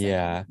kept saying.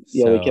 Yeah.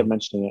 Yeah, they kept So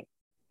mentioning it,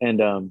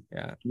 and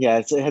yeah. yeah,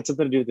 it had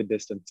something to do with the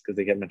distance because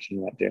they kept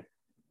mentioning that too.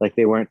 Like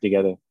they weren't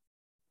together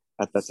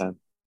at that time.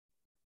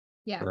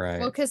 Yeah. Right.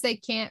 Well, because they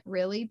can't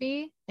really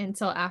be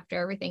until after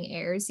everything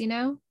airs, you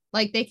know?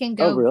 Like they can Oh,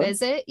 go really?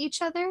 visit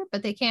each other,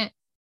 but they can't,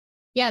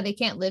 yeah, they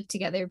can't live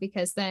together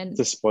because then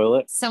To spoil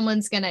it?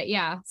 someone's gonna,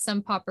 yeah,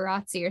 some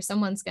paparazzi or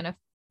someone's gonna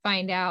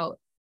find out.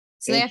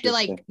 So they have to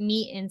like Interesting.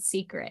 meet in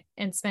secret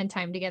and spend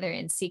time together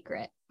in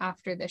secret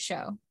after the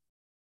show.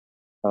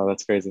 Oh,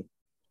 that's crazy.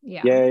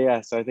 Yeah.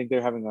 Yeah. So I think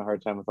they're having a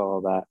hard time with all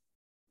of that.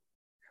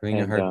 Having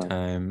a And hard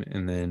time,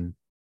 and then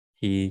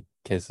he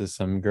kisses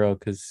some girl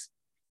because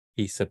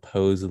he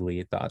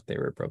supposedly thought they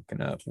were broken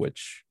up,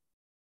 which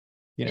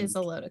Is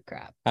a load of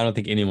crap. I don't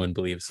think anyone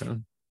believes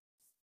him.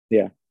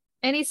 yeah,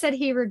 And he said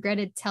he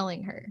regretted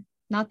telling her.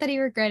 Not that he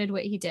regretted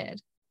what he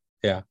did.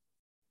 Yeah.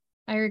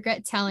 I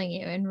regret telling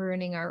you and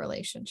ruining our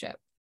relationship.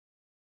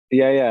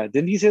 yeah.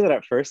 Didn't he say that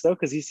at first though?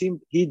 Because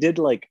he did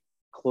like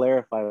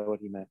clarify what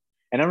he meant.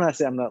 And I'm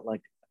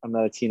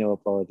not a Tino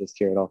apologist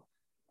here at all.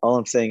 All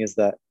I'm saying is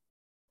that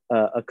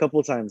a couple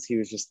of times he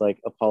was just like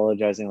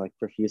apologizing like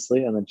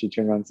profusely, and then she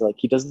turned around to like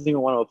he doesn't even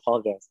want to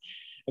apologize,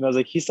 and I was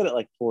like, he said it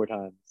like 4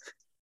 times.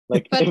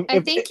 Like, But if, I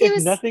if, think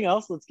if nothing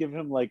else, let's give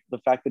him like the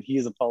fact that he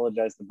has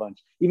apologized a bunch,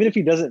 even if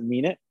he doesn't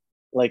mean it.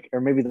 Like, or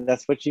maybe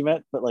that's what she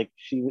meant, but like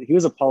he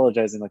was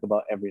apologizing like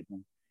about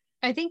everything,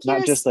 I think he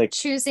not was just like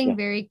choosing yeah.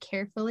 very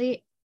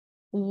carefully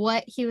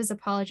what he was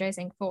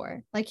apologizing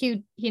for. Like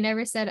he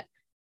never said,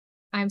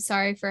 I'm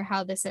sorry for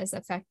how this has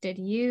affected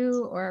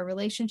you or a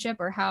relationship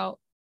or how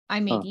I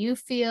made Huh. you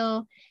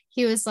feel.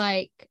 He was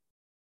like,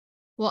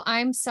 well,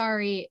 I'm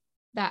sorry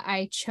that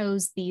I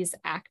chose these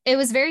act. It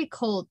was very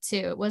cold too.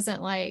 It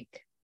wasn't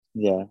like,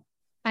 Yeah.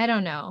 I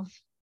don't know.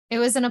 It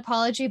was an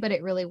apology, but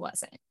it really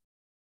wasn't.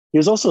 He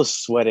was also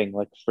sweating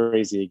like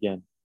crazy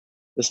again.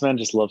 This man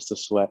just loves to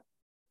sweat.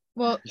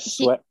 Well,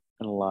 Sweat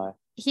and lie.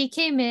 he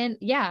came in,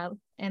 yeah,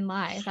 and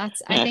lie.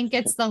 I think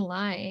it's the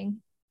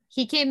lying.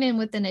 He came in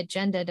with an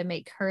agenda to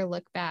make her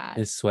look bad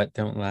His sweat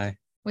don't lie.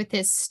 with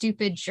his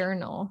stupid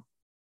journal.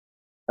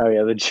 Oh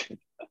yeah,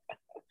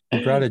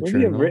 He brought a what do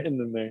you have journal. written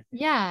in there?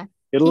 Yeah.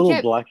 He had a He little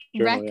kept black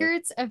journal.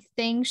 records of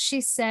things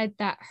she said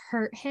that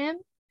hurt him.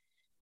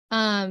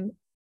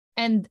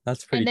 And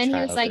That's pretty then he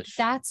was like, childish.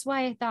 that's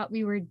why I thought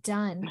we were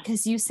done,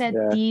 because you said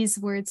Yeah. these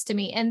words to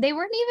me. And they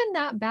weren't even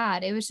that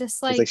bad. It was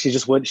just It's like she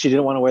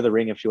didn't want to wear the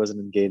ring if she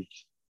wasn't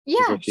engaged.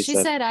 yeah, What she she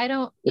said. said, I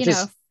don't, Which you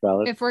know, is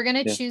valid. if we're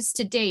gonna Yeah. choose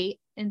to date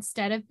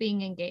instead of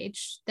being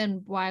engaged,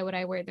 then why would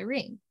I wear the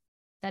ring?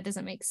 That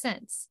doesn't make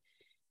sense.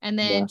 And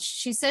then Yeah.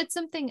 she said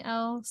something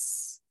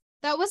else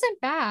that wasn't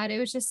bad. It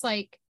was just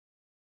like,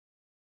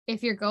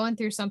 if you're going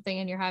through something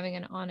and you're having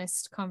an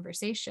honest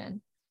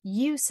conversation,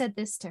 you said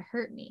this to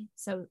hurt me.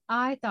 So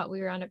I thought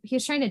we were on he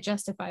was trying to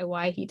justify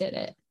why he did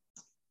it.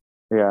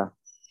 Yeah.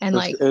 And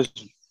like it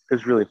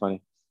was really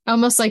funny.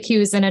 almost like he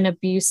was in an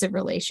abusive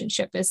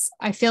relationship is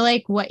I feel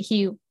like what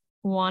he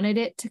wanted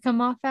it to come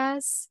off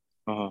as.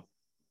 Uh-huh.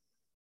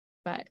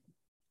 But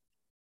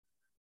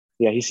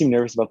yeah, he seemed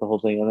nervous about the whole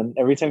thing. And then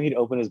every time he'd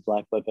open his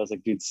black book, I was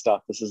like, dude,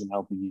 stop. This isn't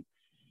helping you.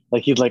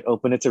 Like he'd like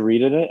open it to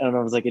read it. And I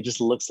was like, it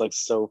just looks like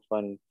so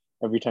funny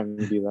every time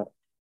you do that.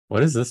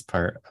 What is this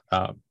part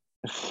about?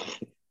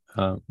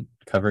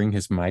 Covering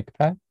his mic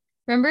pad?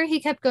 remember he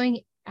kept going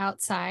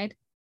outside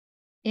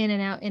in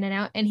and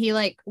out, and he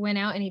like went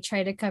out and he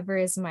tried to cover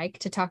his mic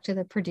to talk to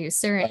the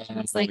producer, and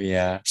I was like,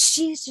 yeah,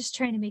 she's just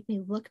trying to make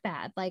me look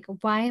bad. Like,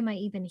 why am I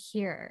even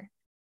here?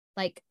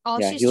 Like, all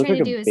Yeah, she's he looked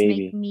trying to like a do is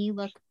baby. make me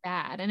look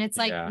bad. And it's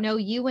like, Yeah. no,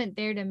 you went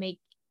there to make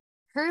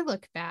her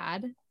look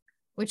bad,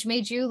 which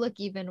made you look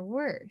even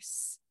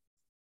worse.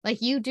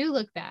 Like, you do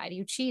look bad.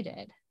 You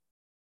cheated.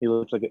 He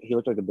looked like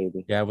a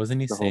baby. yeah. Wasn't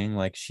he The whole- saying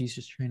like she's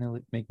just trying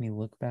to make me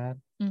look bad?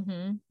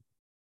 Mm-hmm.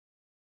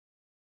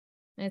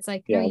 And it's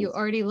like, no, Yeah. you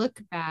already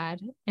look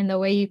bad. And the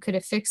way you could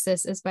have fixed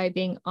this is by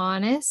being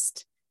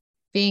honest,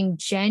 being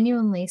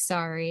genuinely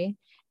sorry,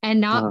 and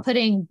not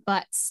putting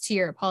buts to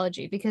your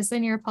apology, because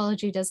then your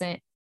apology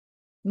doesn't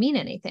mean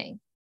anything,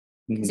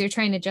 because you're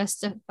trying to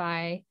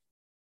justify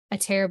a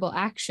terrible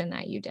action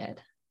that you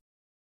did.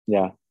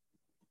 Yeah.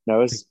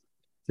 No, It's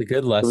a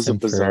good lesson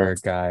for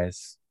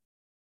guys.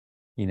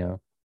 You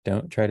know,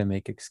 don't try to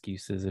make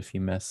excuses if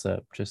you mess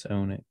up. Just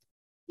own it.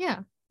 Yeah.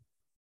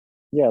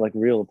 Yeah, like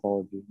real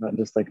apology, not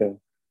just like a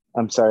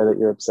I'm sorry that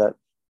you're upset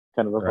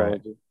kind of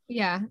apology. Right.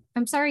 Yeah.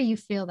 I'm sorry you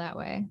feel that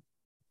way.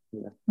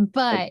 Yeah.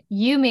 But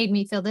you made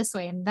me feel this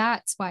way, and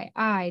that's why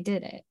I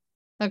did it.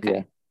 Okay.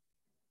 Yeah.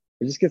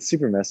 It just gets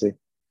super messy.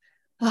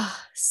 Oh,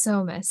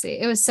 so messy.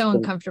 It was so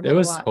uncomfortable. It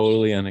was to watch.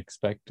 totally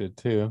unexpected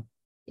too.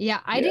 Yeah,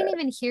 I didn't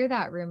even hear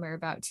that rumor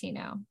about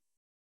Tino.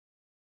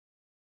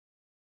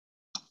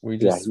 We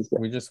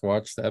just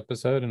watched the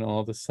episode, and all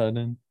of a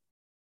sudden,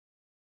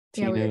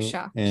 Tino we were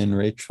shocked. and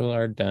Rachel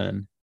are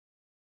done.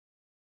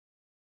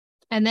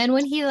 And then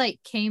when he like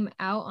came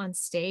out on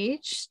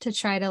stage to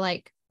try to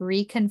like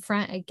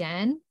reconfront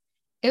again,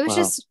 it was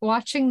just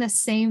watching the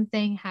same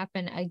thing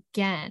happen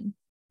again.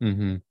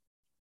 It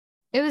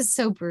was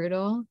so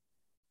brutal.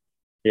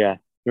 Yeah.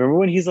 Remember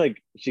when he's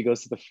like, she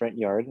goes to the front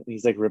yard and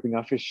he's like ripping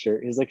off his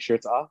shirt, his like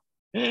shirt's off.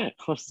 I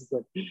was just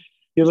like, he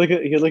had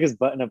like his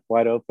button up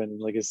wide open and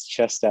like his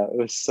chest out. It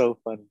was so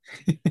funny.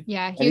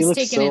 Yeah, he was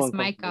taking his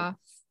mic off.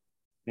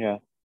 Yeah.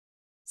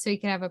 So he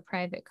could have a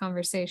private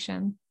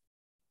conversation.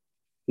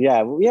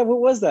 Yeah. Yeah. What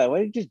was that? Why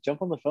did he just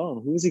jump on the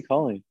phone? Who was he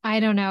calling? I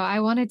don't know.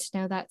 I wanted to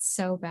know that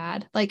so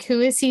bad. Like,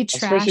 who is he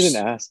trash? She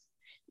didn't ask.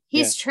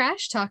 He's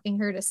trash talking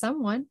her to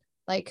someone.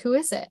 Like, who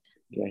is it?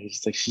 Yeah,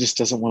 he's like, she just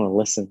doesn't want to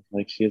listen.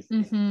 Like, she is.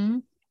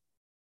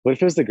 What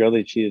if it was the girl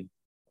they cheated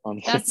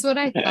on? That's what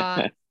I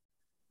thought.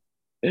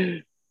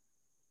 That'd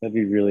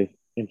be really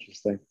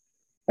interesting.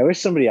 I wish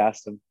somebody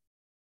asked him.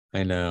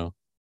 I know.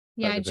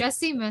 Yeah,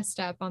 Jesse messed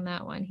up on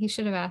that one. He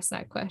should have asked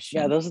that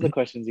question. Yeah, those are the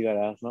questions you got to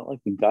ask, not like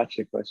the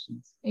gotcha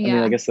questions. Yeah. I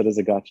mean, I guess that is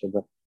a gotcha,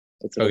 but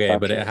it's okay.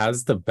 But it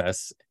has the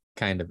best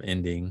kind of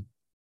ending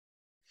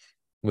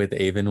with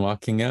Aven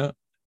walking out.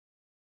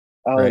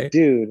 Oh, right?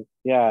 Dude,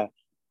 yeah,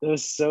 it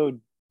was so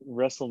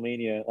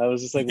WrestleMania. I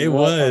was just like, it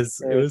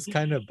was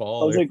kind of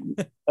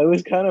baller. I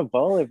was kind of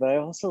baller, but I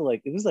also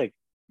like, it was like,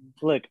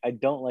 look, I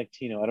don't like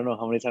Tino. I don't know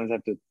how many times I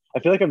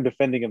feel like I'm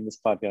defending him this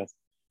podcast.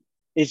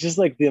 It's just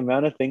like the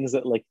amount of things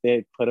that like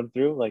they put him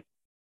through. Like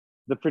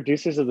the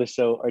producers of the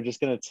show are just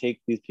gonna take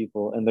these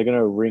people and they're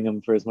gonna ring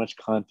them for as much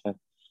content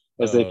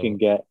as they can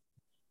get.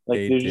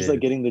 Like they're just like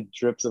getting the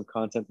drips of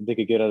content that they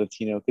could get out of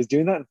Tino, because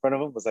doing that in front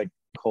of him was like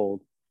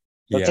cold.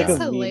 That's like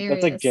a meme.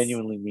 That's like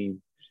genuinely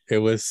mean. It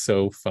was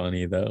so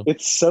funny though.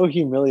 It's so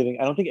humiliating.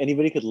 I don't think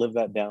anybody could live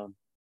that down.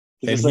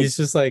 And he's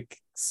just like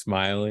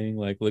smiling,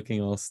 like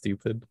looking all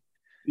stupid.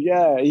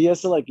 Yeah, he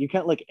has to like, you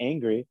can't look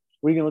angry.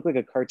 Were you gonna look like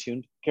a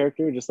cartoon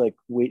character, just like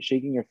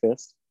shaking your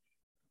fist,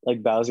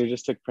 like Bowser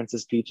just took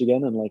Princess Peach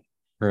again, and like,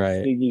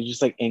 right? You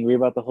just like angry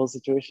about the whole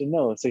situation.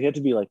 No, so he had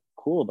to be like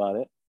cool about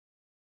it.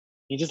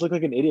 He just looked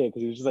like an idiot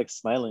because he was just like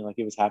smiling, like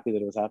he was happy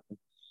that it was happening.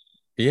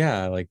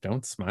 Yeah, like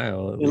don't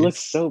smile. It looks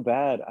so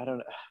bad. I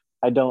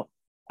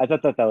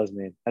thought that was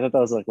mean. I thought that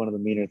was like one of the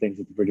meaner things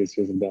that the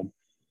producers have done.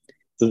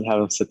 Doesn't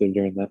have him sit there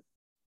during that.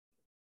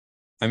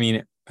 I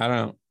mean, I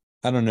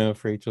don't know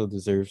if Rachel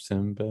deserves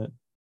him, but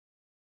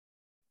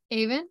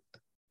Aven?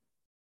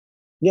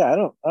 Yeah, I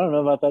don't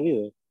know about that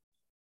either.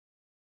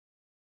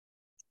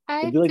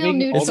 I feel like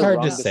it's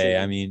hard to say.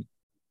 I mean,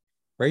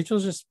 Rachel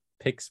just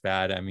picks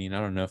bad. I mean, I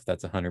don't know if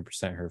that's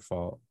 100% her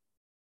fault.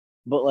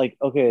 But like,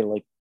 okay,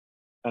 like,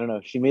 I don't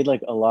know. She made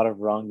like a lot of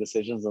wrong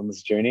decisions on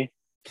this journey.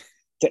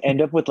 To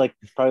end up with like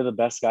probably the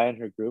best guy in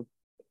her group,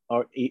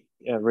 or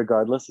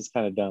regardless, is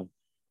kind of dumb.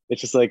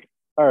 It's just like,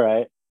 all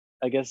right,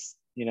 I guess,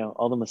 you know,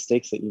 all the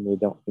mistakes that you made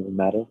don't even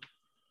matter.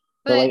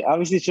 But like,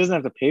 obviously, she doesn't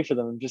have to pay for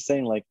them. I'm just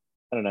saying, like,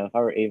 I don't know. If I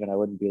were Aven, I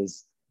wouldn't be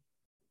as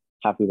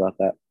happy about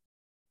that.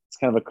 It's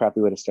kind of a crappy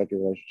way to start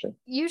your relationship.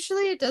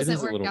 Usually it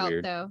doesn't work out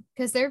though,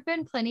 because there have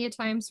been plenty of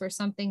times where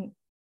something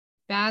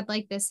bad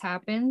like this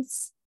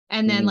happens,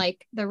 and then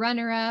like the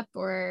runner-up,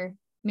 or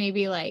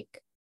maybe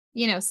like,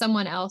 you know,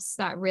 someone else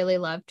that really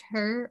loved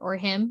her or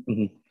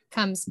him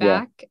comes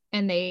back,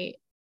 and they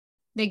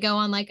go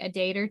on like a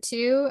date or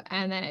two,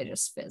 and then it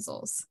just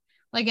fizzles.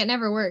 Like it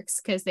never works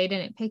because they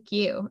didn't pick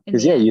you.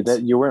 Because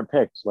you weren't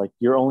picked. Like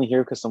you're only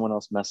here because someone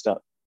else messed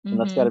up. And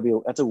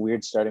that's a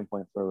weird starting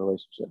point for a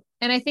relationship.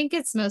 And I think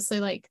it's mostly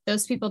like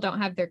those people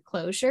don't have their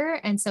closure,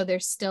 and so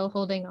they're still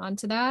holding on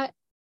to that.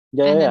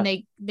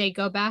 Then they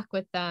go back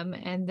with them,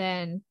 and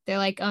then they're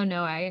like, oh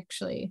no, I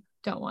actually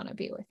don't want to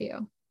be with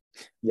you.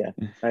 Yeah,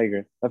 I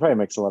agree. That probably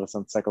makes a lot of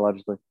sense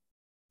psychologically.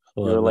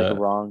 You're like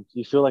wronged.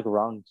 You feel like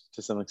wronged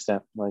to some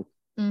extent. Like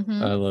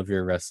I love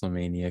your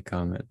WrestleMania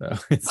comment though.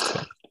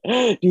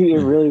 Dude,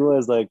 it really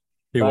was like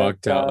he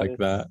walked out like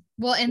that.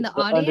 Well, and the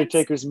audience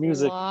Undertaker's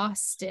music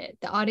lost it.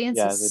 The audience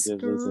is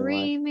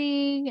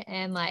screaming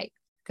and like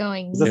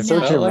going It's so It nuts.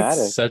 felt like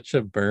dramatic. such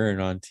a burn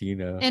on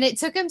Tino. And it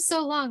took him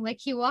so long. Like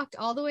he walked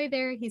all the way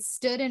there. He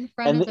stood in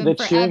front And of him the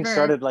cheering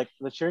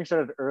forever.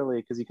 started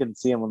early because you couldn't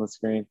see him on the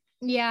screen.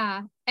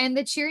 Yeah. And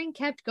the cheering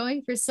kept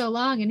going for so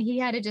long. And he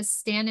had to just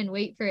stand and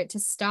wait for it to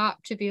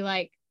stop to be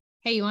like,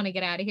 hey, you want to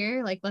get out of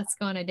here? Like, let's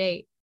go on a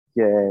date.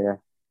 Yeah.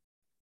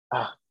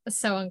 It's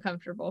so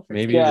uncomfortable for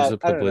Maybe Tino. it Yeah, was a I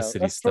don't know.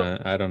 publicity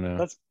stunt. I don't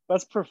know.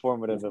 That's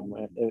performative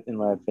in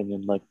my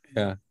opinion. Like,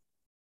 Yeah.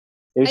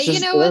 it's You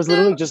just know it what, was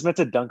literally though? just meant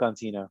to dunk on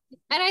Tino.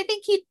 And I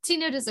think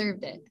Tino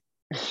deserved it.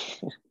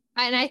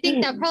 And I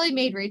think that probably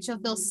made Rachel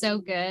feel so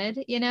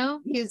good, you know?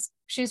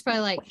 She was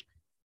probably like,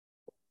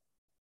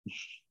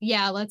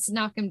 yeah, let's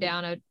knock him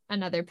down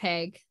another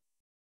peg.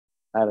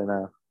 I don't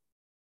know.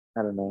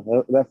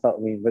 That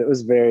felt mean, but it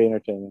was very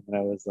entertaining. And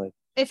I was like,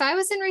 If I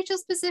was in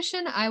Rachel's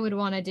position, I would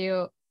want to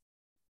do,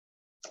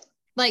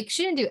 like,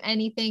 she didn't do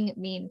anything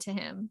mean to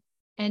him.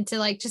 And to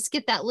like just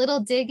get that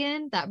little dig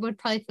in, that would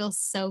probably feel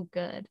so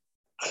good.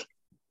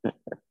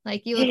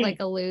 Like, you look like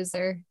a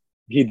loser.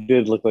 he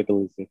did look like a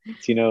loser.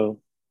 Tino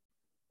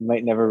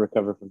might never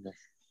recover from this.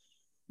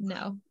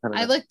 No.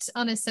 I I looked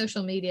on his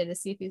social media to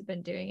see if he's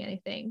been doing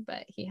anything,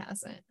 but he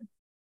hasn't.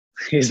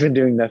 He's been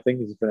doing nothing.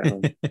 He's been at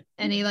home.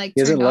 And he like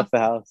He hasn't turned off left the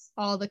house.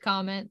 all the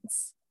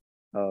comments.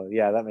 Oh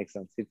yeah, that makes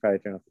sense. He'd probably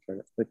turn off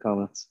the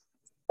comments.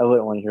 I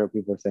wouldn't want to hear what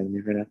people are saying to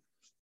me right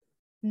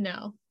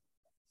No.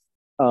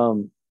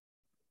 now.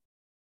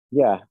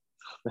 Yeah,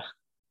 that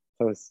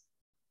was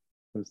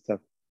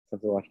tough to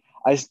watch.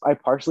 I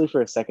partially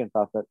for a second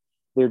thought that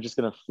they were just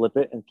gonna flip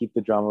it and keep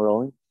the drama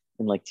rolling,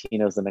 and like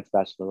Tino's the next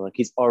bachelor. Like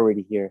he's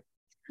already here.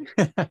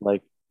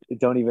 Like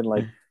don't even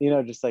like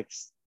just like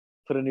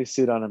put a new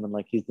suit on him and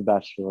like he's the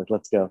bachelor. Like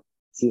let's go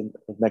see him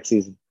next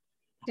season.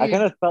 Dude. I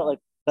kind of felt like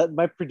that.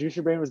 My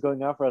producer brain was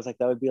going off where I was like,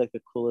 that would be like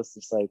the coolest.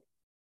 Just like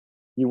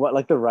you want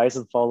like the rise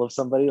and fall of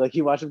somebody. Like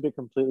you watch him get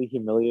completely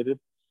humiliated,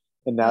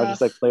 and now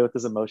just like play with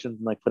his emotions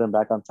and like put him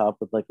back on top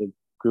with like a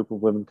group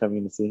of women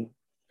coming to see him.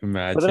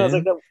 Imagine, but then I was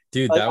like,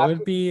 dude, like, that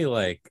would be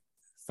like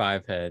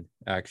 5 head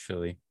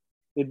actually.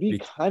 It'd be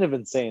kind of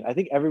insane. I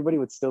think everybody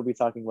would still be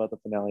talking about the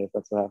finale if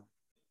that's what happened.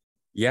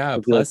 Yeah,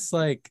 plus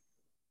like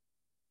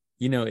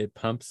it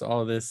pumps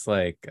all this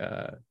like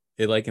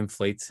it like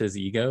inflates his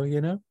ego,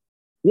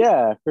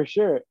 Yeah, for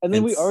sure. And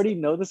then we already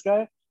know this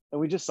guy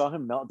and we just saw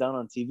him melt down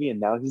on TV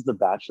and now he's the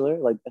bachelor.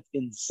 Like that's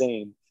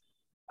insane.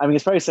 I mean,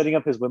 it's probably setting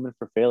up his women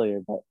for failure,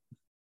 but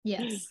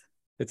yes,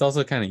 it's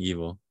also kind of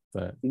evil,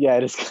 but yeah,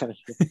 it is kind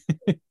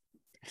of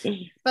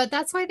but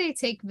that's why they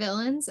take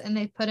villains and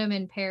they put them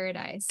in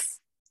paradise.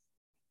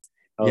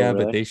 Yeah,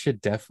 really? But they should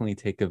definitely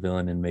take a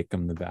villain and make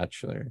him the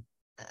bachelor.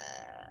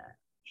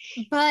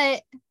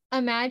 But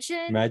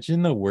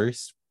imagine the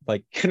worst,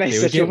 like can I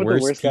set you with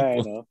the worst guy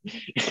I know?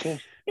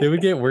 They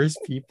would get worse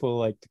people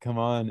like to come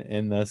on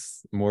and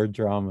thus more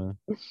drama.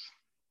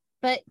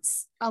 But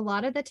a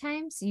lot of the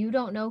times you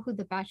don't know who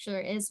the bachelor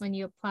is when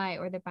you apply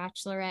or the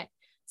bachelorette.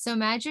 So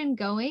imagine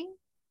going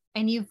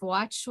and you've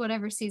watched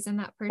whatever season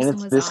that person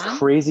was this on.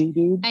 Crazy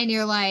dude. And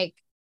you're like,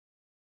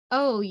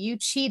 oh, you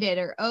cheated,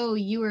 or oh,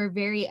 you were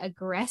very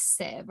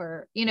aggressive,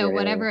 or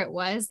whatever it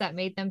was that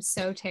made them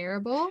so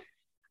terrible.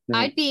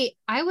 I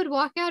would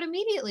walk out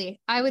immediately.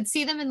 I would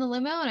see them in the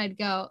limo and I'd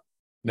go,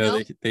 no,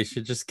 nope. They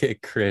should just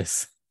get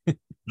Chris.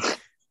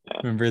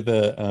 Remember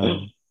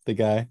the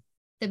guy?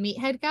 The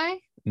meathead guy?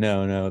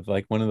 No,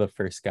 like one of the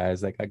first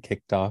guys that got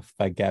kicked off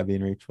by Gabby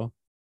and Rachel.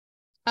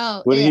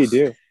 Oh, what did he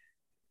do?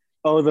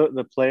 Oh,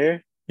 the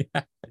player?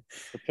 Yeah.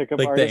 The pickup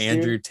like artist the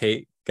Andrew dude?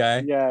 Tate guy?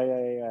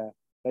 Yeah.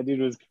 That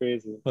dude was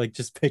crazy. Like,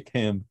 just pick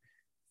him.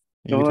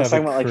 No one was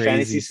talking about like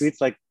fantasy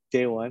suites like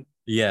day one.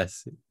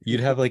 Yes.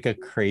 You'd have like a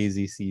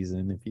crazy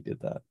season if you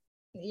did that.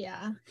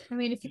 Yeah. I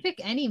mean, if you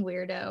pick any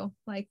weirdo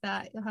like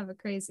that, you'll have a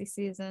crazy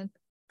season.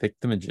 Pick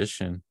the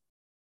magician.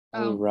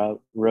 Oh,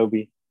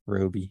 Roby.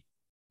 Roby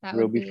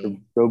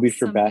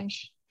for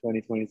Batch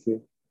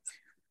 2022.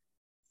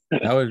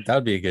 That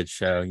would be a good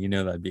show.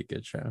 That'd be a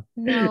good show.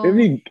 No.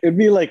 It'd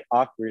be like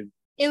awkward.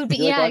 It would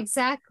be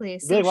exactly.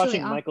 It'd be like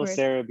watching Michael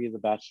Cera be the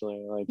Bachelor.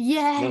 Like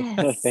yes.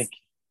 No, thank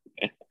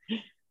you.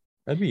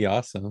 That'd be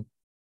awesome.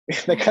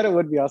 That kind of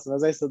would be awesome.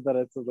 As I said that,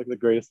 it sounds like the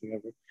greatest thing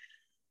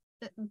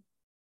ever.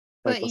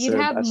 But Michael you'd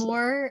Cera have Bachelor.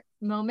 More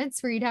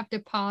moments where you'd have to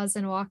pause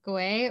and walk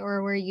away,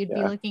 or where you'd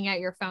be looking at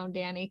your phone,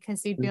 Danny,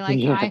 because you'd be like,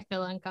 I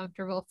feel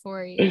uncomfortable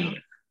for you.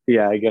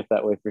 Yeah, I get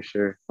that way for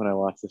sure when I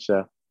watch the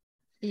show.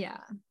 Yeah.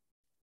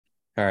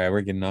 All right,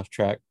 we're getting off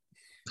track.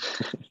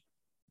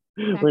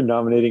 We're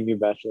nominating new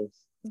bachelors.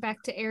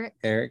 Back to Eric.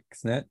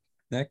 Eric's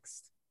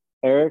next.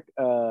 Eric,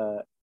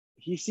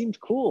 he seemed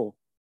cool.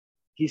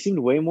 He seemed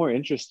way more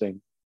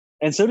interesting.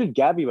 And so did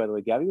Gabby, by the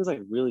way. Gabby was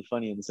like really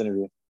funny in this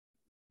interview.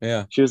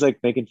 Yeah. She was like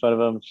making fun of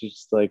him. She's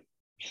just like,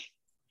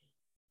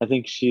 I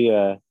think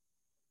they're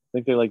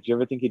like, do you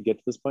ever think he'd get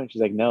to this point?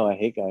 She's like, no, I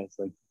hate guys.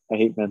 Like, I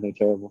hate men. They're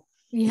terrible.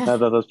 Yeah. I thought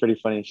that was pretty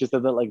funny. She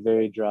said that like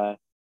very dry.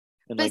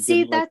 And, but like,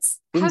 see,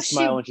 didn't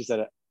smile when she said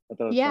it. I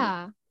thought it was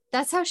funny.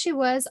 That's how she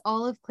was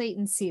all of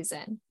Clayton's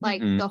season.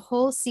 Like the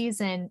whole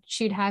season,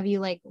 she'd have you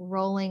like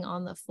rolling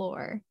on the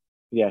floor.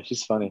 Yeah,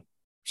 she's funny.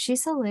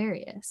 She's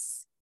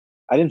hilarious.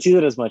 I didn't see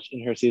that as much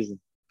in her season.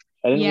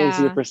 I didn't really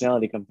see her Yeah.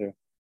 personality come through.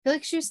 I feel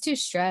like she was too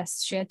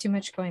stressed. She had too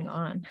much going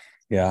on.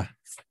 Yeah,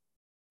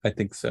 I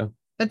think so.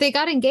 But they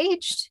got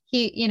engaged.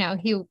 He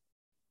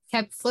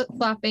kept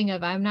flip-flopping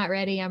of I'm not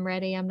ready, I'm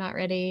ready, I'm not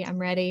ready, I'm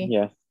ready.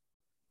 Yeah.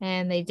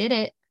 And they did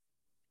it.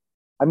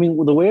 I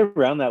mean, the way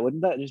around that,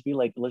 wouldn't that just be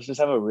like, let's just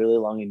have a really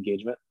long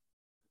engagement?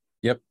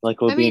 Yep.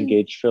 Like we'll I be mean-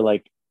 engaged for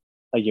like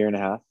a year and a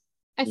half.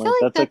 I feel Like, like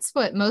that's like- that's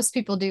what most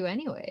people do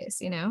anyways,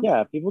 you know?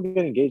 Yeah, people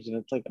get engaged and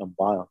it's like a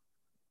while.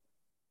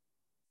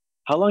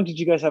 How long did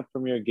you guys have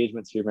from your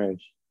engagement to your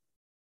marriage?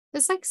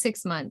 It's like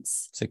 6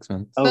 months. 6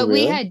 months. Oh, But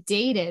we really? had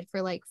dated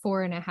for like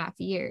 4.5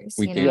 years,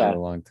 We you dated know? Yeah. a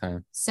long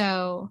time.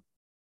 So,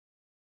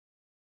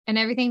 and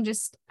everything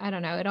just, I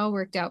don't know, it all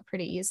worked out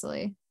pretty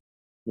easily.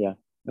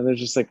 And there's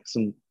just like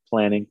some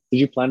planning. Did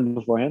you plan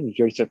beforehand? Did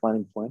you already start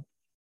planning beforehand?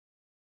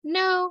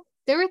 No,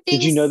 there were things.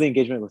 Did you know the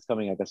engagement was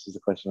coming? I guess was the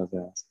question I was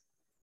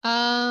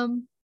gonna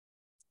ask.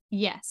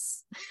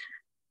 Yes.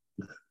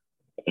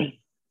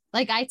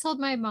 Like I told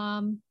my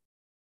mom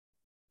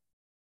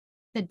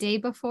the day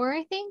before,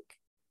 I think,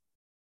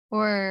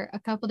 or a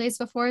couple days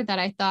before, that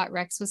I thought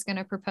Rex was going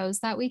to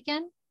propose that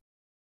weekend.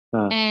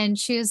 And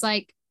she was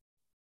like,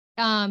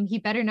 he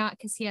better not,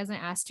 because he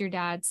hasn't asked your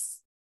dad's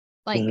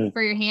like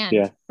for your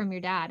hand from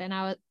your dad.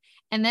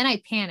 And then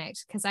I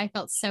panicked because I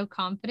felt so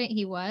confident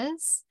he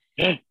was.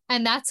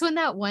 And that's when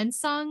that one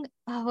song,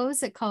 what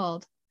was it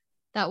called?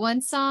 That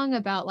one song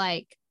about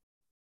like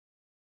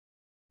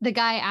the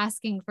guy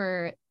asking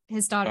for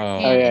his daughter's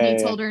hand and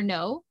he told her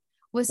no,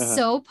 was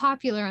so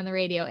popular on the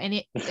radio.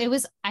 And it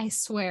was, I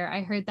swear,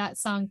 I heard that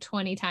song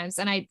 20 times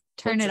and I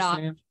turned it off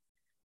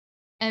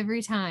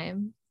every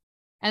time.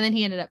 And then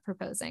he ended up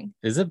proposing.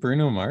 Is it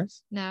Bruno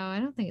Mars? No, I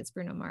don't think it's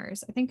Bruno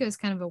Mars. I think it was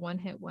kind of a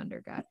one-hit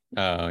wonder guy.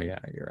 Oh, yeah,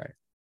 you're right.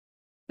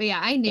 But yeah,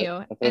 I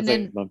knew. And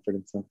then like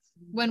Mumford & Sons.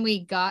 When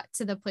we got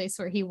to the place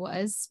where he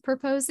was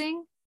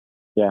proposing,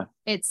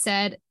 it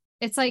said,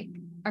 it's like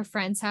our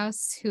friend's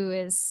house who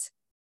is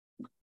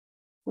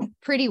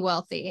pretty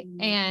wealthy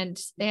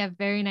and they have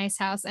very nice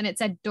house, and it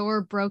said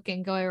door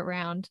broken going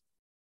around.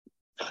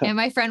 And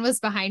my friend was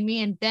behind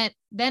me, and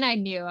then I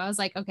knew. I was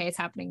like, okay, it's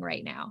happening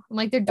right now. I'm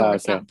like, their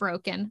door's not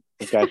broken.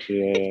 Got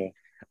you. Yeah.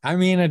 I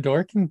mean, a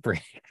door can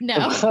break. No.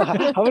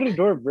 How would a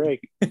door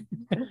break?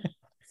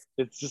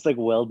 It's just like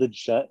welded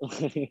shut.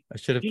 I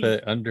should have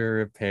put under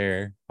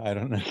repair. I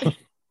don't know.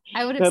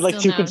 I would have like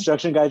still two known.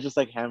 construction guys just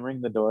like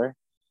hammering the door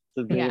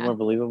to make it more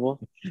believable.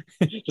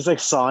 Just like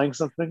sawing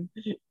something.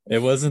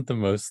 It wasn't the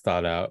most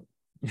thought out.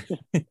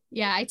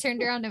 Yeah, I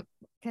turned around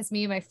because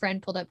me and my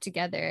friend pulled up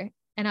together.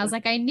 And I was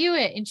like, I knew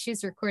it. And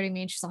she's recording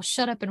me and she's all,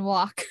 shut up and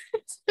walk.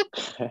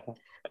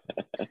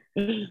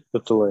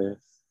 That's hilarious.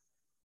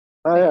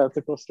 Oh yeah, that's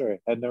a cool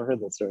story. I'd never heard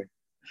that story.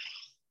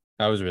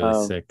 I was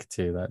really sick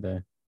too that day.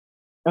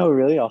 Oh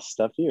really? All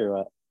stuffy or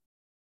what?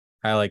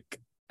 I like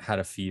had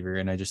a fever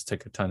and I just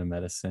took a ton of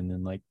medicine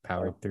and like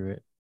powered through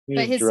it.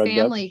 But his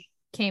family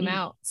came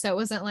out. So it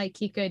wasn't like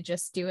he could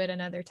just do it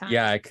another time.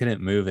 Yeah, I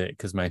couldn't move it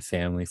because my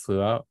family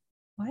flew out.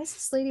 Why is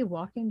this lady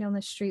walking down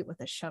the street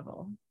with a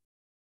shovel?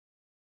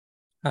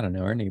 I don't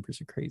know. Our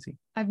neighbors are crazy.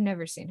 I've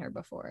never seen her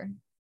before.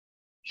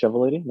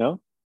 Shovel lady?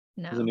 No?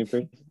 No. She's a new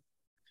person?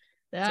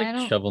 It's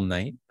like Shovel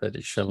Knight, but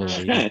it's Shovel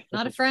Lady.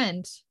 Not a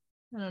friend.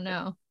 I don't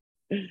know.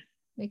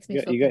 Makes me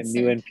feel you got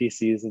concerned. new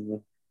NPCs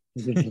in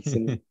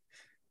the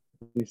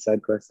new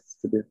side quests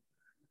to do.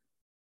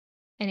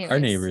 Anyways, Our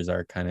neighbors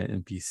are kind of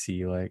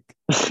NPC like.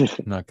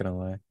 I'm not gonna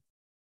lie.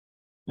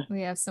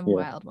 We have some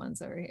wild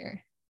ones over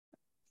here.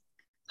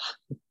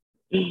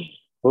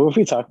 What were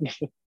we talking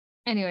about?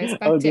 Anyways,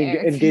 back to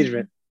Eric.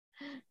 Engagement.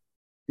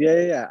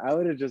 Yeah. I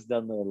would have just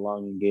done the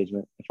long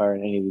engagement if I were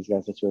in any of these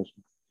guys'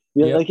 situations.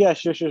 Like, yeah,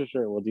 sure.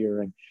 We'll do your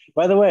ring.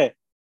 By the way,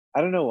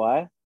 I don't know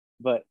why,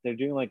 but they're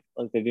doing like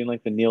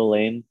the Neil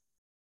Lane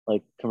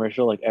like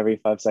commercial like every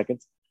 5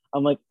 seconds.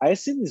 I'm like, I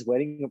assume these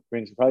wedding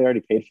rings are probably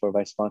already paid for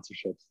by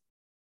sponsorships.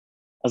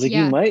 I was like,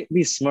 you might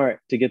be smart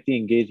to get the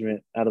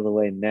engagement out of the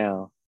way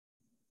now.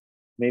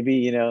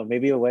 Maybe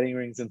a wedding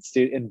ring's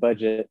in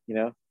budget,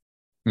 and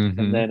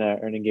then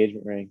an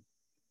engagement ring.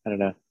 I don't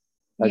know.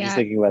 I was just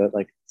thinking about it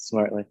like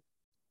smartly.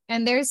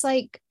 And there's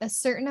like a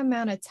certain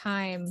amount of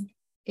time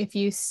if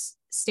you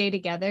stay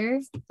together,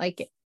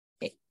 like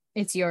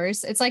it's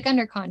yours. It's like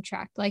under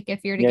contract. Like if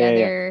you're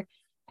together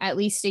at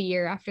least a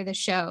year after the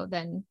show,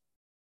 then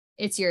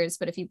it's yours.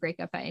 But if you break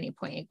up at any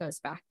point, it goes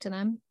back to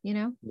them,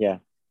 Yeah,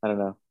 I don't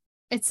know.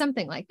 It's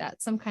something like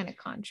that, some kind of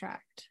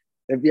contract.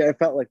 Yeah, I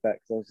felt like that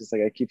because I was just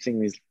like, I keep seeing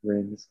these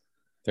rings.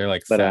 They're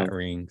like fat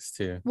rings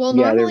too. Well,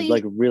 normally, they're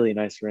like really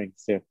nice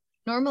rings too.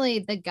 Normally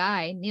the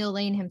guy, Neil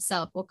Lane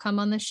himself, will come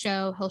on the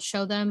show. He'll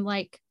show them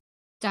like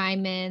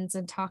diamonds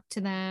and talk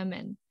to them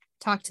and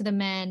talk to the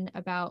men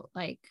about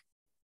like,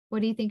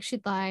 what do you think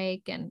she'd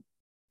like?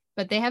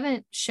 But they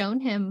haven't shown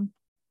him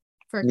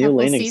for a couple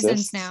seasons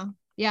exists now.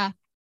 Yeah.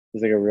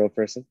 He's like a real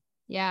person.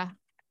 Yeah.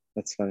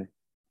 That's funny.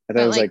 I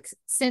thought it was like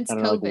since I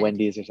don't know, like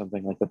Wendy's or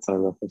something. Like that's not a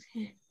real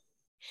person.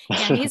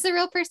 Yeah, he's a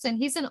real person.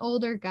 He's an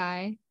older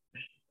guy,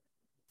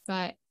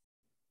 but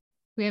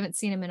We haven't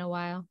seen him in a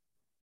while.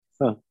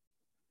 Huh.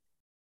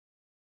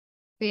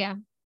 But yeah.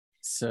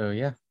 So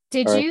yeah.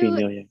 Did R.I.P. you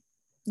Neil Young.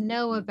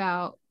 know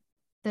about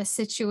the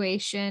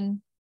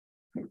situation?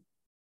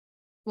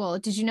 Well,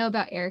 did you know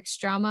about Eric's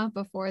drama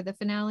before the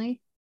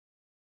finale?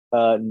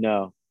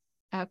 No.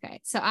 Okay.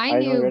 So I I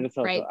never read knew it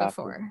till right after.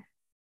 before.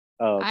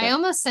 Oh, I okay.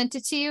 almost sent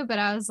it to you, but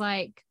I was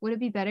like, would it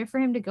be better for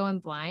him to go in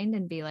blind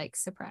and be like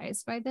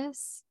surprised by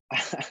this?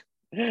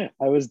 I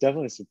was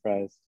definitely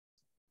surprised.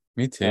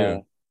 Me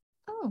too.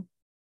 Oh,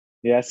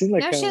 Yeah, it seemed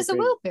like now kind she of has a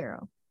crazy.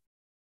 wheelbarrow.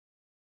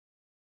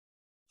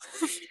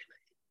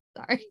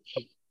 Sorry.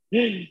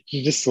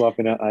 You're just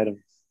swapping out items.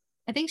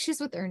 I think she's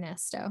with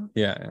Ernesto.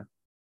 Yeah.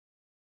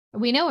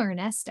 We know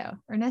Ernesto.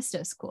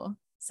 Ernesto's cool.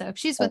 So if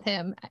she's with Oh.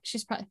 him,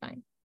 she's probably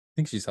fine. I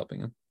think she's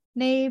helping him.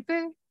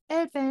 Neighbor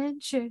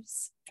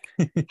adventures.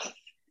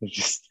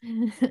 Just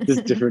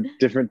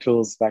different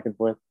tools back and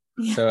forth.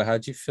 So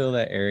how'd you feel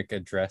that Eric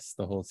addressed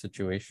the whole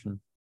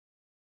situation?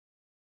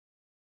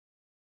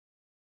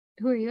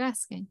 Who are you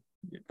asking?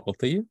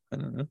 Both of you? I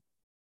don't know.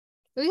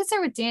 We can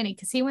start with Danny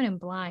because he went in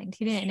blind.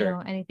 He didn't Sure. know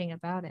anything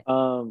about it.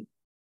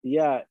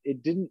 Yeah,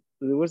 it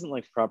wasn't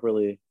like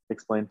properly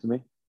explained to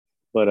me.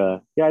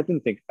 But yeah, I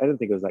didn't think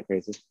it was that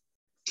crazy.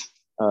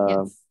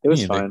 Yes. It was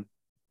Me either. fine.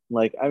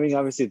 Like, I mean,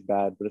 obviously it's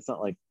bad, but it's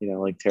not like,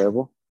 like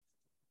terrible.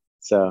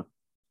 So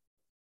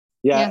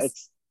yeah,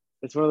 Yes.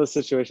 it's one of those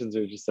situations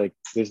where just like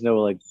there's no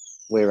like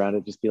way around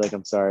it. Just be like,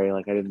 I'm sorry,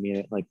 like I didn't mean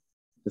it. Like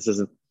this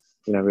isn't,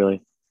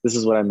 really, this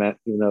is what I meant,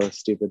 even though it was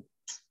stupid.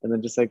 And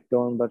then just like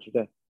go on about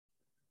your day.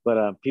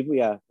 But people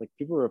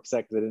were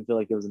upset because they didn't feel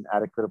like it was an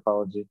adequate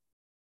apology.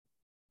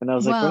 And I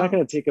was like, we're not Well,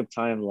 gonna take up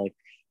time, like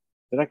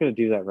they're not gonna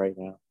do that right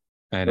now.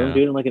 I Let them know.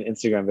 do it in like an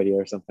Instagram video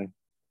or something.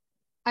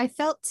 I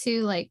felt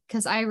too like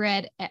because I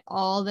read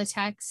all the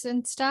texts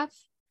and stuff.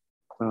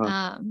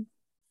 Uh-huh.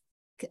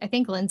 I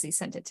think Lindsay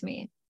sent it to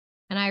me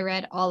and I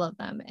read all of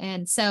them.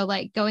 And so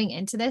like going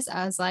into this,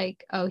 I was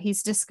like, oh,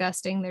 he's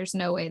disgusting. There's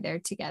no way they're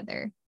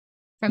together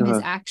from his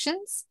Uh-huh.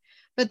 actions.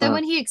 But then Uh-huh.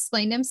 when he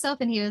explained himself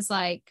and he was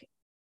like,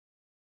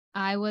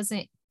 I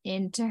wasn't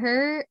into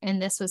her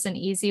and this was an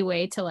easy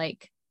way to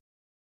like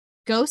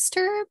ghost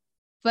her.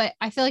 But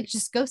I feel like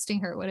just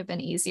ghosting her would have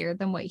been easier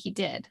than what he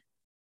did.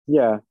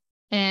 Yeah.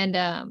 And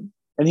And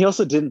he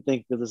also didn't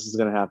think that this was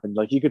gonna happen.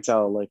 Like you could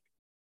tell, like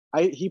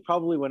he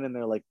probably went in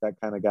there like that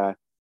kind of guy.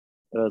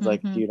 That was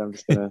like, mhm. dude, I'm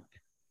just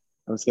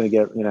gonna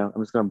get,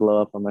 I'm just gonna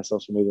blow up on my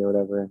social media or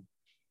whatever. And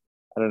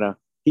I don't know.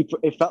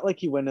 It felt like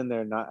he went in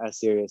there not as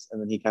serious, and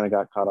then he kind of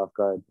got caught off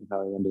guard in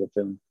how he ended up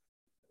feeling.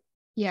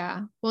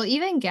 Yeah. Well,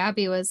 even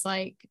Gabby was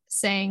like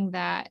saying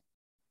that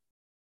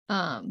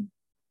um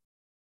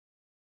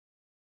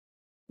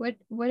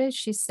what did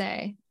she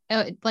say?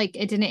 Oh, like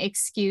it didn't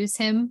excuse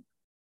him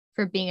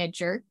for being a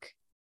jerk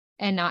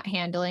and not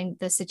handling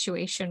the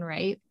situation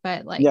right,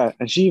 but like Yeah,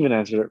 and she even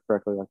answered it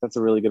correctly. Like that's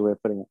a really good way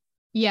of putting it.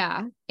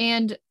 yeah,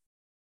 and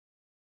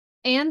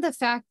the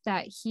fact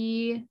that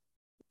he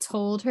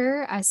told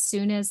her as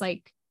soon as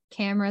like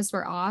cameras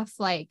were off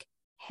like,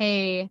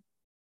 hey,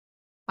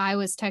 I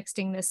was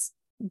texting this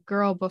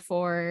girl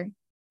before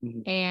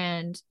Mhm.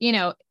 and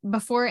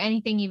before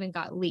anything even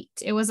got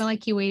leaked. It wasn't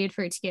like he waited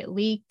for it to get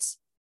leaked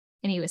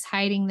and he was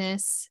hiding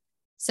this.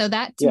 So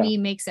that to Yeah. me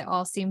makes it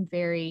all seem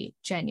very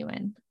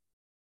genuine.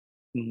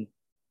 Mhm.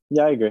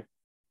 Yeah, I agree.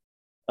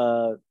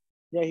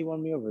 Yeah, he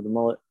won me over. The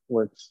mullet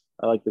works.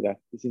 I like the guy.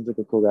 He seems like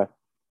a cool guy.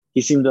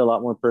 He seemed a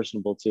lot more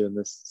personable too in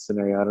this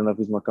scenario. I don't know if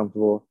he's more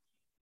comfortable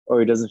or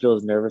he doesn't feel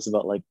as nervous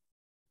about like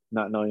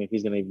not knowing if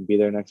he's gonna even be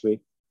there next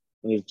week,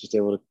 and he's just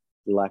able to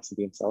relax and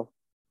be himself.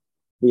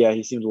 But yeah,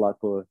 he seemed a lot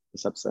cooler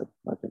this episode, in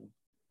my opinion.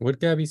 What'd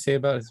Gabby say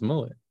about his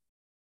mullet?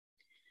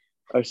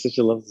 I such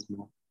a loves his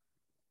mom.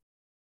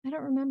 I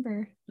don't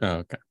remember. Oh,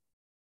 okay.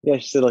 Yeah,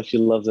 she said like she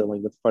loves it.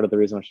 Like that's part of the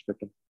reason why she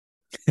picked him.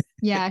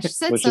 Yeah, she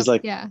said Which is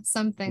like,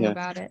 something yeah.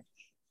 about it.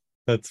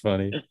 That's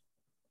funny.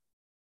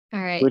 All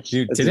right. Which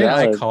Dude, is didn't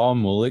I valid. call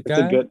mullet It's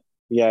a guy? good.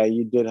 Yeah,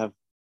 you did have.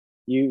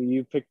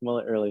 You picked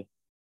mullet early.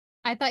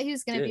 I thought he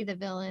was going to be the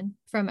villain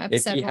from If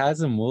episode he 1.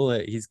 has a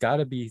mullet, he's got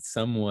to be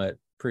somewhat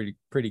pretty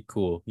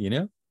cool, you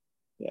know?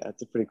 Yeah,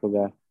 it's a pretty cool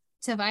guy.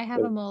 So if I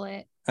have a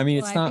mullet, I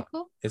mean, will I be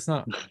cool? it's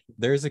not,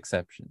 there's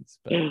exceptions,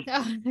 but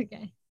Oh,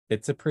 okay.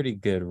 it's a pretty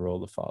good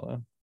rule to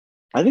follow.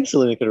 I think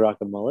Selena could rock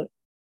a mullet.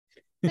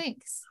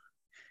 Thanks.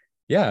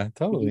 Yeah,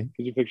 totally.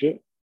 Could you picture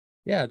it?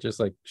 Yeah, just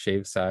like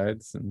shave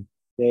sides and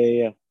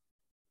Yeah.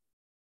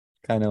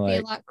 kind of Be a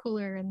like, lot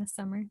cooler in the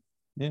summer.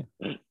 you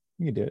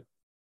can do it.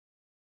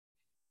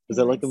 Is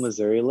that like a Anyways.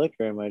 Missouri look,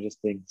 or am I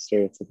just being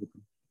stereotypical?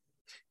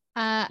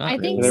 I really.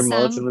 think Are there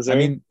mullets in some Missouri?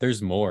 I mean,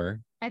 there's more.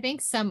 I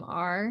think some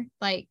are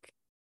like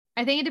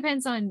I think it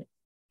depends on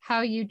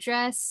how you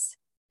dress,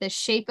 the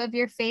shape of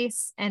your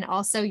face, and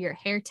also your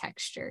hair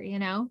texture,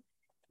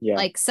 Yeah.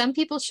 Like some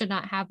people should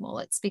not have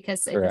mullets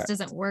because it Correct. just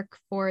doesn't work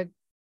for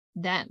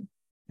them.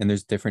 And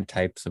there's different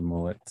types of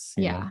mullets.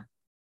 you Yeah. know?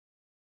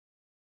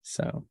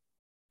 So,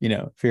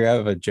 if you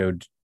have a Joe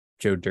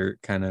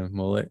Dirt kind of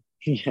mullet,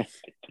 Yeah.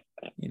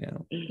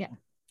 Yeah.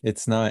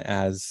 it's not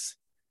as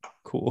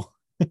cool.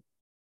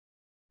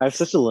 I have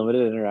such a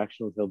limited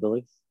interaction with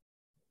hillbillies.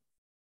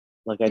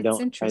 Like It's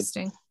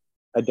interesting.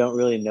 I don't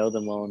really know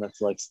them well enough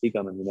to like speak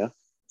on them, you know?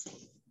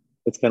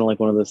 It's kind of like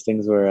one of those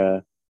things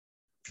where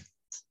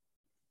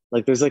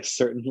like there's like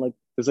certain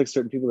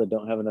people that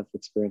don't have enough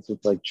experience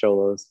with like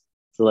cholos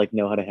to like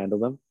know how to handle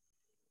them.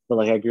 But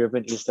like I grew up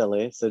in East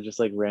LA, so just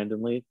like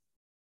randomly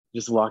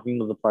just walking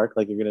to the park,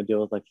 like you're gonna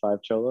deal with like five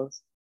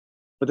cholos.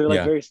 But they're like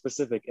Yeah, very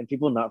specific, and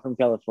people not from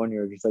California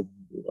are just like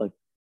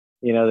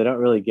you know, they don't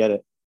really get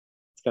it.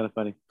 It's kind of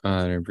funny.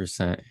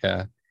 100%.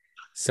 Yeah.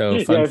 So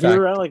Yeah, fun if you're fact.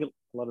 around like a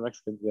lot of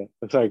Mexicans, yeah.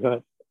 I'm sorry,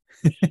 go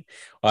ahead.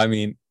 I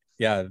mean,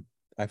 yeah,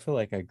 I feel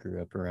like I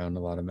grew up around a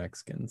lot of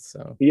Mexicans,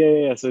 so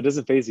Yeah. So it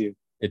doesn't phase you.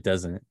 it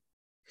doesn't.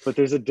 But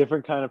there's a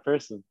different kind of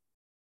person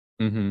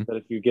Hmm. that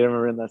if you get them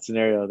around that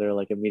scenario, they're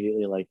like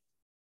immediately like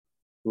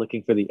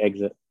looking for the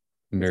exit.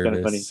 It's kind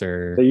of funny. Nervous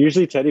or They're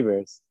usually teddy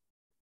bears.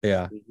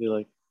 yeah, Usually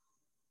like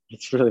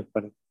it's really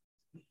funny.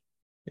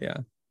 yeah.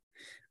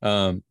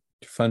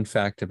 Fun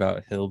fact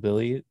about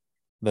hillbilly,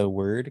 the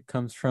word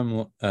comes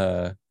from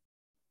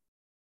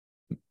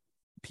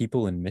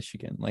people in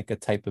Michigan, like a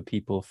type of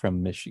people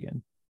from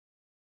Michigan.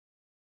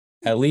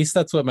 At least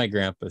that's what my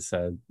grandpa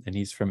said, and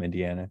he's from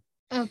Indiana.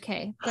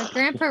 Okay, but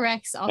Grandpa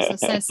Rex also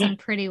says some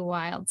pretty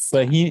wild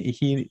But stuff.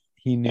 he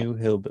knew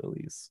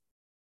hillbillies.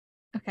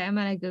 Okay, I'm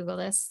gonna Google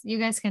this. You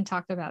guys can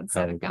talk about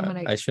Zach. Oh I'm God,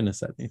 gonna. I shouldn't have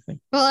said anything.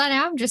 Well,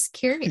 now I'm just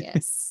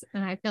curious,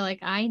 and I feel like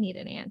I need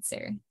an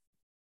answer.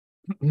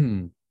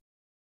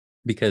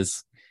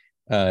 Because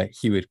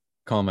he would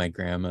call my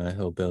grandma a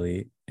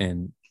hillbilly,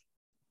 and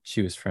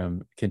she was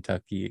from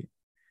Kentucky,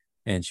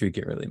 and she would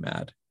get really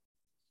mad.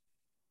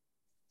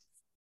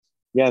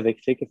 Yeah, they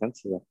take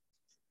offense to that.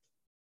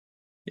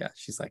 Yeah,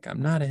 she's like,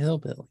 I'm not a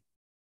hillbilly.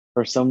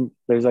 For some,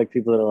 there's like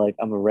people that are like,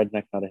 I'm a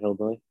redneck, not a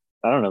hillbilly.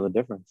 I don't know the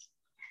difference.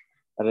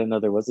 I didn't know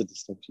there was a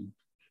distinction.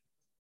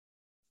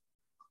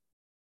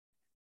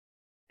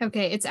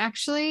 Okay, it's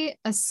actually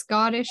a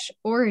Scottish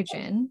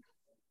origin.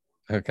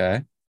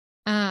 Okay.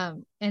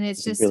 And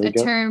it's just Really a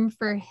good. term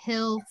for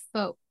hill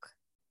folk.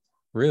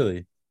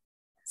 Really?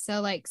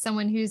 So like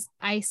someone who's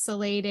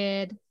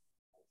isolated.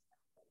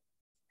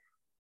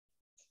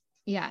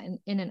 Yeah,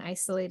 in an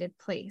isolated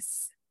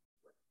place.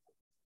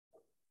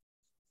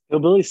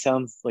 Hillbilly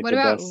sounds like What the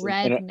about best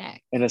redneck?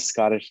 in a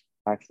Scottish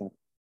accent.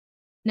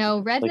 No,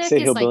 Like redneck say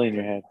is hillbilly like, in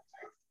your head.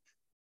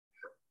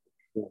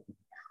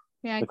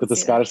 yeah, I Like can with the see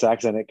that. Scottish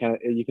accent, it kind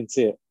of you can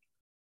see it.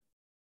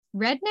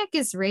 Redneck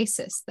is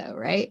racist though,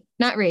 right?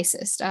 Not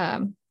racist.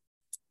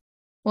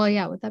 Well,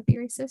 yeah, would that be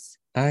racist?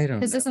 I don't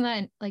Because know. isn't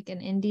that like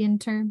an Indian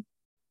term?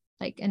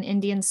 Like an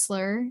Indian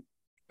slur?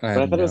 I But have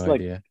I thought it no was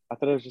like idea. I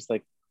thought it was just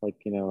like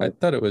you know I like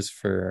thought it was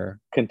for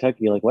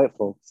Kentucky, like white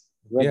folks,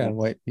 yeah, rednecks,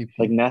 white like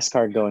people.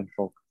 NASCAR going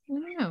folk. I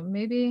don't know.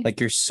 Maybe. Like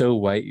you're so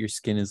white, your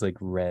skin is like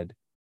red.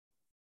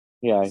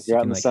 Yeah, So you're you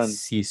out can in the like sun.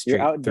 see You're straight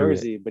through it.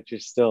 outdoorsy, but you're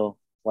still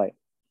white.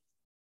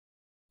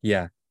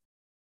 Yeah.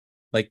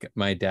 Like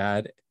my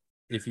dad,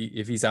 if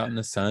he's out in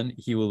the sun,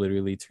 he will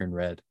literally turn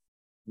red.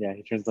 Yeah,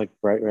 he turns like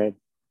bright red.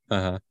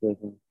 Uh-huh.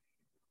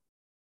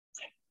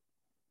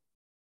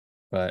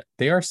 But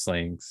they are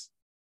slangs.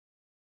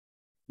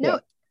 No.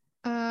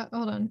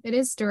 Hold on. It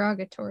is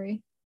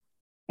derogatory.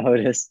 Oh,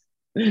 it is.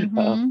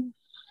 Mhm.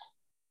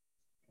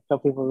 I tell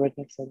people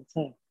rednecks all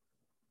the time.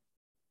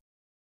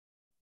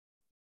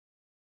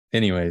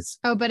 Anyways,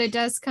 Oh, but it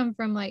does come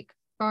from like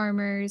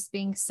farmers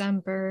being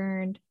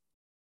sunburned,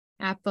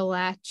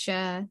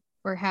 Appalachia,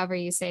 or however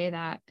you say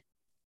that.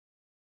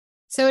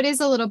 So it is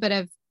a little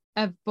bit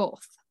of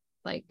both.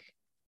 Like,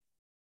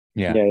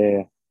 yeah.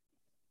 Yeah.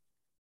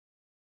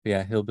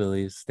 Yeah,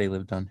 hillbillies, they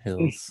lived on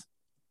hills.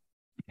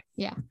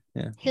 yeah.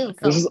 Yeah. Hill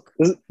This folk.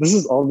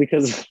 is all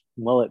because of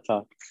mullet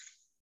talk.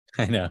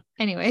 I know.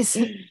 Anyways,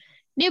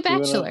 new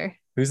bachelor.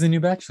 Who's the new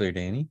bachelor,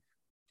 Danny?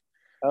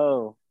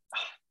 Oh,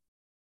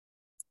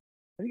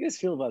 how do you guys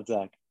feel about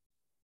Zach?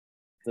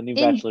 The new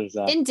bachelor,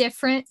 Zach.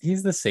 Indifferent.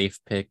 He's the safe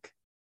pick.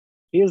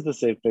 He is the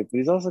safe pick, but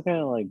he's also kind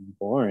of like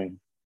boring.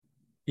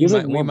 We He's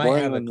like might more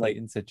boring have a than like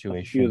Clayton a few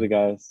of the situation.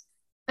 guys.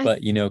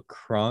 But you know,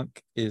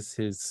 Kronk is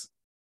his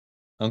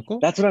uncle.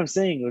 That's what I'm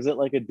saying. Was it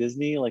like a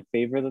Disney like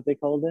favor that they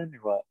called in or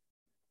what?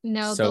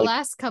 No, So, the like-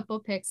 last couple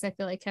picks I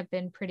feel like have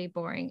been pretty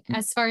boring.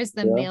 As far as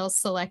the Yeah. male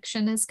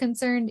selection is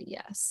concerned,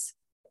 yes.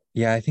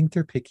 Yeah, I think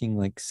they're picking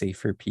like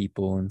safer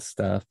people and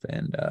stuff.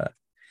 And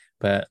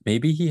but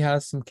maybe he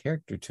has some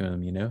character to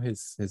him, you know,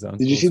 his uncle.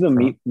 Did you see the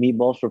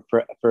meatballs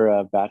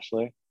for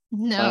Bachelor?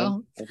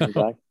 No. For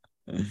Zach?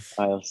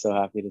 I was so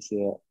happy to see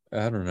it.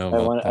 I don't know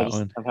about that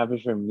one. I'm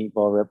happy for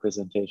meatball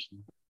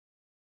representation. I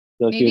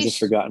feel like Maybe he was a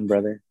forgotten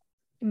brother.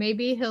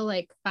 Maybe he'll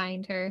like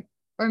find her,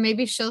 or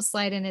maybe she'll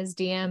slide in his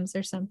DMs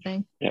or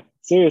something. Yeah,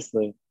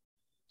 seriously,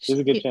 there's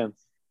a good He,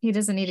 chance. he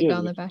doesn't need She to go is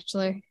on a The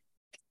Bachelor.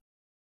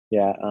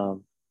 Yeah,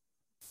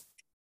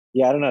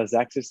 yeah. I don't know.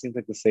 Zach just seems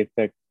like the safe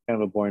pick, kind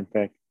of a boring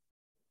pick.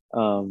 I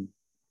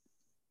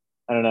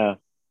don't know.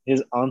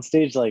 His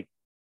onstage like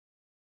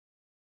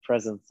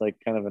presence like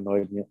kind of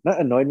annoyed me. Not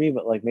annoyed me,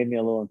 but like made me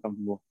a little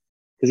uncomfortable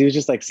because he was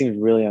just like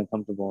seemed really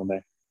uncomfortable in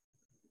there.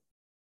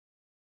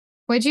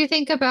 What do you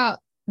think about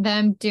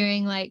them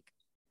doing like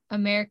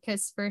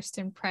America's First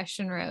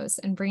Impression Rose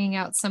and bringing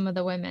out some of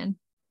the women.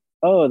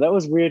 Oh, that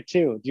was weird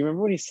too. Do you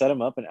remember when he set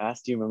him up and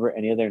asked, "Do you remember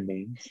any of their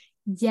names?"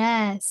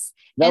 Yes.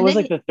 That And was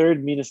then like the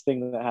third meanest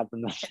thing that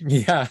happened.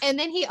 Yeah. and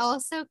then he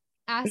also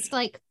asked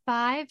like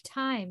 5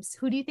 times,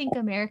 who do you think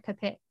America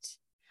picked?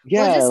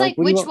 Yeah, Well, just like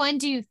what do you which want? one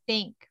do you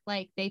think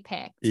like they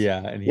picked? Yeah.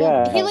 And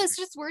Well, Yeah. he was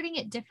just wording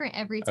it different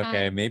every time.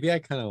 okay, maybe I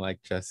kind of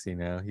like Jesse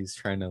now. He's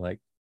trying to like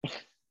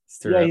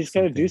stir Yeah, up he's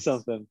got to some do things.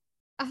 something.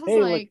 I was Hey,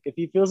 look, like, if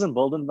he feels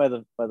emboldened by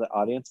the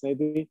audience,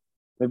 maybe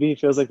he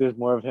feels like there's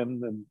more of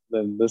him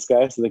than this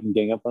guy, so they can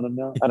gang up on him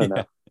now. I don't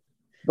know.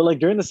 But like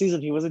during the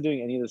season, he wasn't doing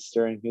any of the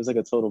stirring. He was like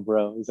a total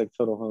bro. He's like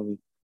total homie.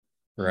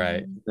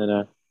 Right.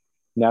 And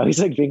now he's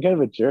like being kind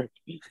of a jerk.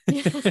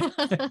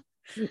 To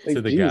Like,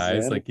 the geez,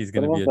 guys, man, like he's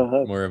let gonna him be off the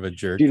hook. more of a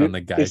jerk Dude, on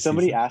the guy if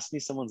somebody season. asked me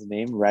someone's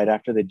name right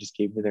after they just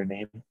gave me their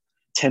name,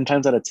 10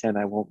 times out of 10,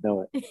 I won't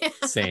know it.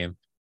 Same.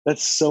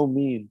 That's so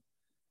mean.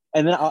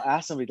 And then I'll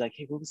ask somebody like,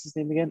 "Hey, what was his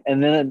name again?"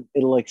 And then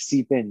it'll like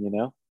seep in, you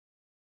know.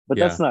 But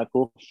Yeah. that's not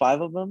cool. 5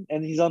 of them,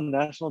 and he's on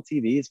national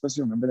TV. He's supposed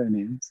to remember their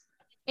names.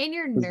 And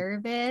you're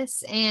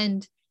nervous,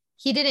 and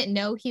he didn't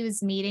know he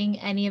was meeting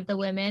any of the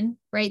women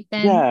right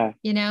then. Yeah.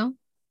 You know?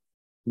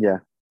 Yeah.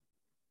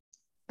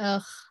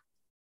 Ugh.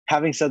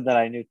 Having said that,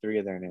 I knew 3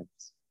 of their names.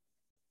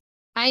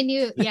 I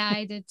knew, yeah,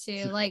 I did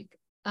too. Like,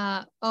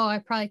 I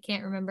probably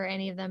can't remember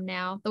any of them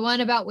now. The one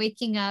about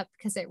waking up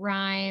because it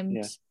rhymed.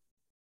 Yeah.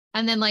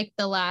 And then like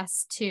the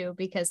last 2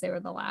 because they were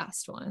the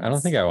last ones. I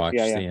don't think I watched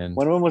Yeah, the yeah. end.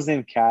 One of them was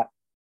named Kat.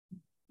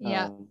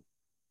 Yeah. One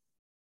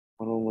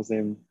of them was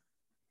named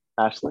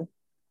Ashley.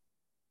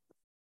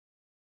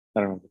 I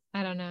don't remember,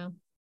 I don't know.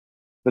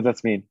 but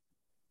that's mean.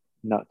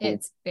 Not cool.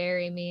 It's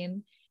very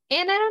mean.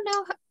 And I don't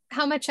know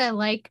how much I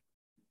like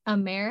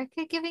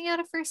America giving out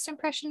a first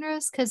impression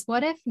rose, because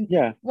what if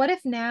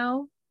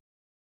now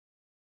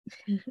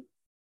well,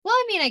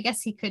 I mean, I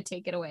guess he could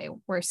take it away,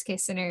 worst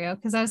case scenario,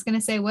 because I was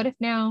gonna say, what if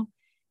now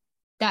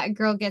that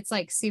girl gets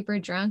like super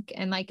drunk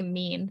and like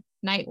mean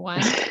night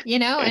 1, you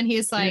know, and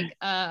he's like,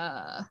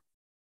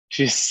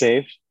 She's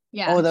safe.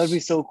 yeah. Oh, that would be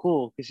so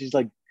cool because she's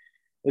like,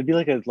 it'd be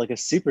like a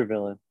super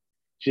villain.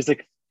 She's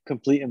like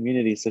complete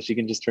immunity, so she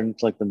can just turn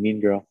into like the mean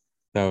girl.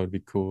 That would be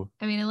cool.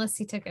 I mean, unless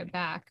he took it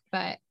back,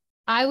 but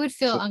I would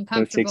feel So it takes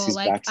uncomfortable. these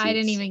Like, I backseats.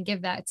 didn't even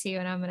give that to you,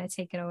 and I'm gonna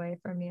take it away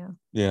from you.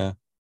 Yeah.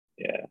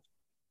 Yeah.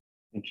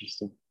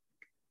 Interesting.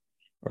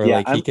 Or Yeah,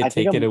 like he could I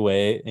think take it I'm-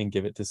 away and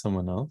give it to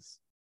someone else.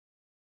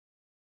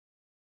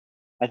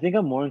 I think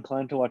I'm more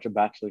inclined to watch a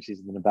Bachelor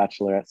season than a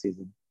Bachelorette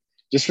season,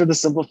 just for the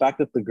simple fact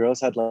that the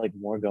girls had like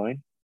more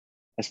going,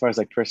 as far as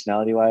like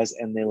personality wise,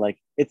 and they like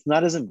it's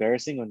not as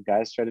embarrassing when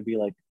guys try to be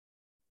like,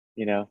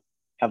 you know,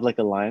 have like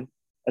a line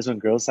as when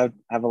girls have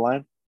a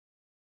line.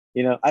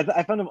 You know,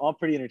 I found them all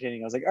pretty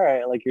entertaining. I was like, all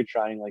right, like you're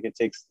trying, like it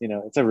takes, you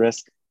know, it's a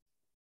risk.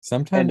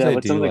 Sometimes And I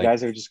but do some of the like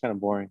guys are just kind of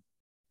boring.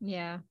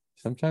 Yeah.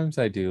 sometimes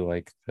I do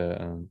like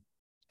the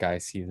guy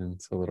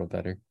seasons a little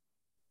better.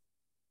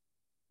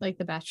 Like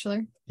The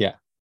Bachelor? Yeah.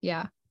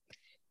 Yeah.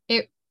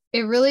 It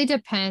really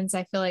depends,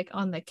 I feel like,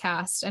 on the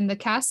cast. And the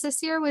cast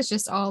this year was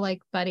just all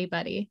like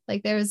buddy.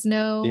 Like there was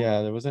no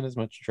Yeah, there wasn't as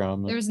much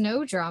drama. there was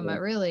no drama Yeah.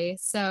 really.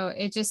 So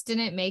it just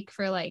didn't make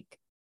for like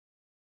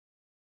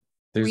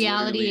There's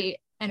reality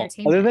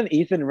entertainment. Other than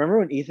Ethan, remember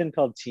when Ethan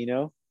called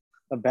Tino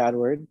a bad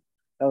word?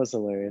 That was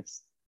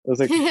hilarious. It was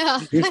like Yeah.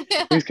 he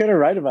was kind of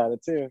right about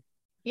it too.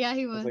 Yeah,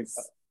 he was was.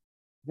 like,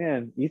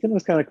 Man, Ethan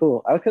was kind of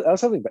cool. I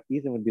was hoping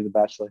Ethan would be the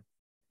Bachelor.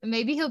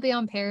 Maybe he'll be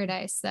on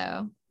Paradise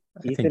though.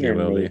 I think Ethan he or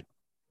will Nate? be.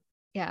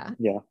 Yeah.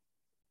 Yeah.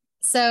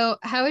 So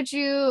how do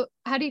you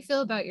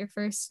feel about your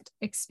first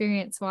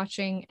experience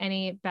watching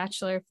any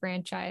Bachelor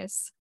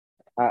franchise?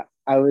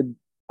 I would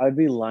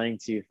be lying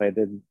to you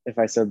if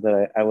I said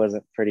that I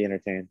wasn't pretty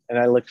entertained, and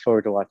I looked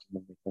forward to watching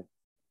them.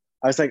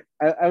 I was like,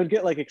 I would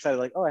get like excited,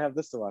 like, oh, I have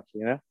this to watch,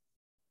 you know?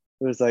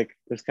 It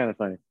was kind of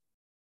funny.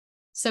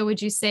 So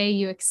would you say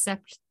you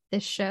accept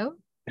this show?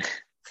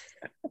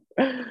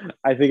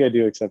 I think I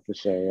do accept the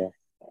show.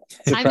 Yeah.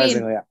 I mean,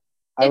 Surprisingly,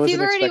 I if wasn't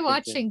you've already expecting to.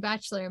 watching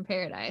Bachelor in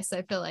Paradise,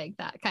 I feel like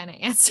that kind of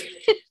answered.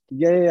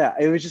 Yeah.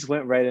 It was just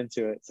went right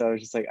into it. So I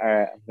was just like, all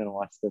right, I'm gonna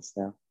watch this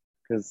now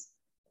because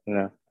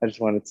I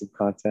just wanted some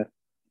content,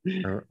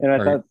 and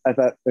I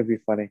thought it'd be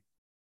funny.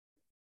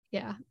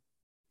 Yeah.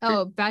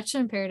 Oh,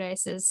 Bachelor in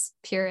Paradise is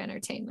pure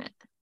entertainment.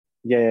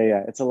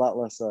 Yeah. It's a lot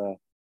less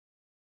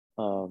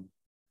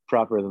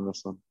proper than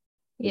this one.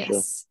 Yes.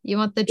 Sure. You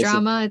want the It's a-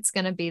 drama, it's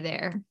gonna be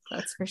there.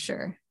 That's for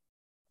sure.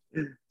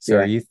 So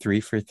Yeah. are you 3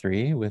 for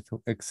 3 with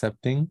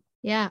accepting?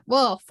 Yeah.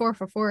 Well, 4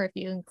 for 4 if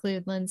you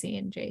include Lindsay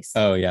and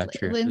Jason. Oh yeah,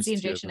 true. Lindsay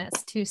and There's 2 of Jason them.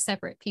 as 2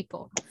 separate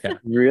people.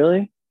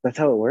 Really? That's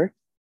how it worked?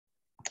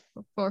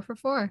 4 for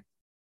 4.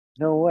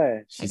 No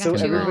way. She So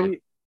got you all.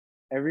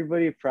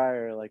 everybody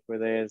prior, like, were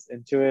they as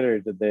into it, or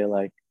did they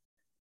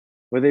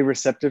were they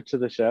receptive to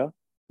the show?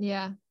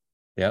 Yeah.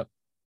 Yep.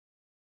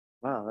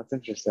 Wow, that's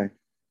interesting.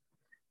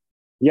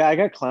 Yeah, I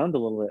got clowned a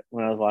little bit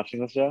when I was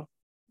watching the show.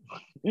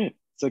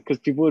 So, because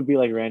people would be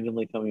like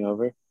randomly coming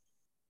over,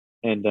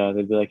 and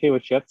they'd be like, "Hey,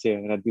 what you up to?"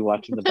 And I'd be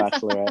watching The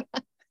Bachelorette,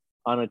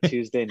 on a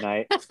Tuesday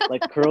night,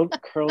 like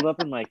curled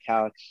up in my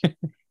couch,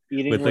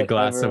 eating with a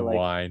glass whatever, of like,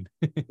 wine.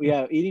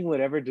 yeah, eating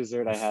whatever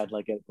dessert I had,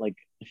 like at like,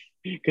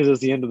 because it was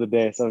the end of the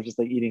day, so I was just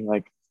like eating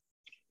like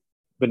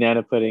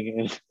banana pudding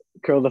and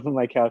curled up on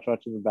my couch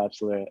watching The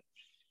Bachelorette,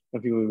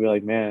 and people would be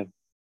like, "Man,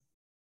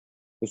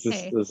 this is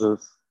Hey. this is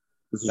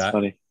this is That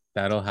funny."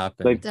 that'll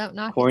happen. Like Don't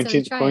knock it till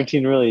you try it.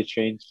 quarantine really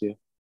changed you. I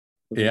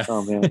was Yeah. like,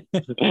 oh man.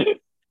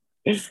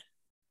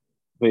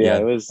 But Yeah,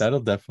 it was that'll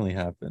definitely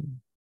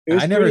happen.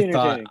 pretty I never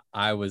thought entertaining.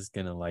 I was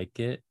gonna like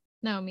it.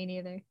 No, me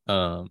neither.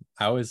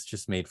 I was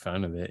just made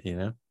fun of it, you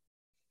know?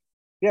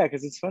 Yeah,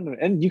 because it's fun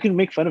and you can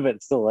make fun of it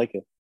and still like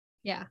it.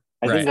 Yeah.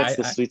 I Right, think that's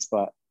the sweet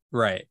spot.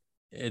 Right.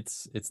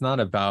 It's not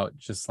about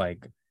just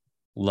like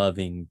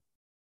loving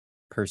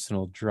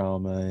personal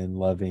drama and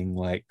loving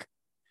like,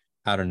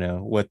 I don't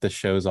know what the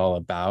show's all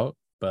about,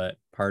 but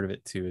part of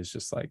it too is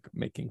just like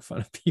making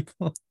fun of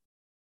people.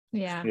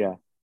 Yeah. Yeah.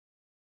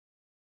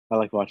 I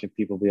like watching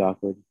people be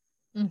awkward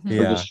Mhm. or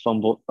Yeah. just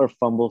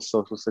fumble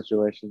social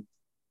situations.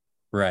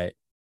 Right.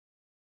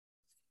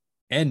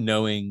 And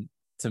knowing,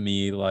 to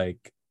me,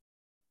 like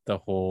the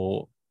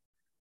whole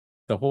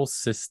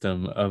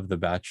system of The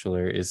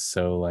Bachelor is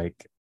so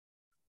like,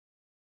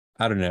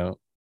 I don't know.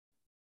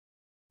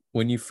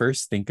 When you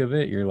first think of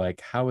it, you're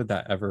like, how would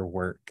that ever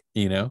work?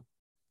 You know?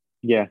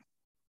 Yeah.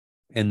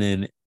 And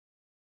then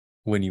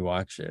when you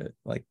watch it,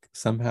 like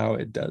somehow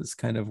it does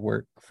kind of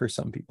work for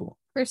some people.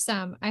 For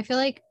some, I feel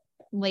like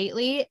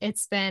lately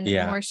it's been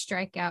Yeah. more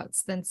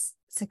strikeouts than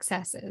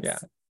successes. Yeah.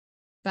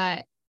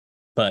 But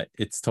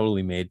it's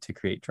totally made to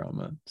create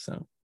drama.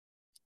 So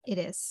it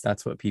is.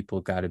 that's what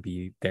people got to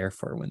be there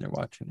for when they're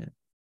watching it.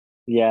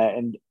 Yeah.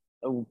 And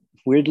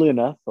weirdly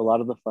enough, a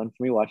lot of the fun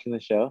for me watching the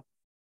show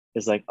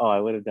is like, oh, I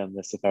would have done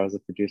this if I was a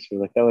producer.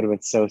 Like that would have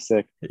been so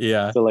sick.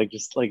 Yeah. So like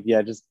just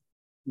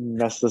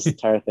mess this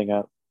entire thing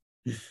up.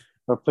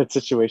 Or put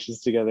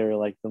situations together where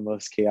like the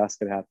most chaos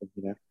could happen,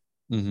 you know?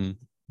 Mm-hmm.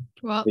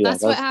 Well, Yeah,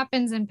 that's what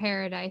happens in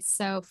Paradise.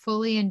 So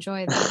fully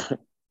enjoy that.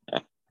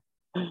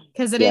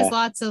 Because it Yeah. is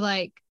lots of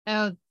like,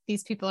 oh,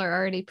 these people are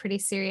already pretty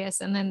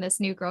serious. And then this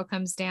new girl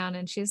comes down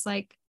and she's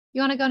like,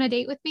 you want to go on a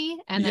date with me?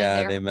 And then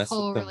Yeah, they their mess with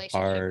whole them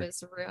relationship hard.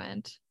 is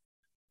ruined.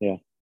 Yeah.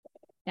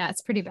 Yeah,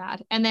 it's pretty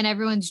bad. And then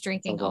everyone's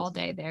drinking Sounds all awesome.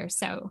 day there.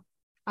 So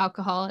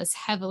alcohol is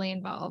heavily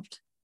involved.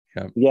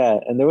 Yeah,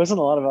 and there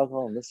wasn't a lot of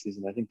alcohol in this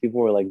season. I think people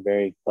were like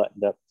very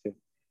buttoned up too.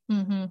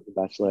 Mm-hmm. The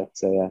Bachelorette.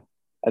 So yeah,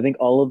 I think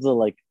all of the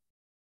like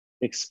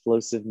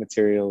explosive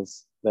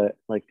materials that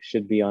like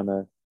should be on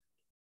a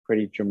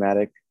pretty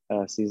dramatic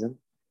season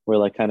were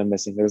like kind of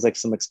missing. There was like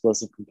some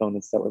explosive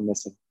components that were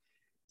missing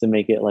to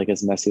make it like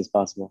as messy as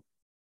possible.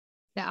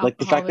 Like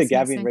the fact that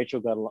Gabby and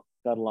Rachel got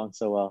along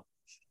so well,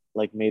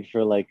 like made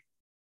for like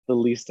the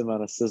least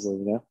amount of sizzle,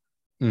 you know?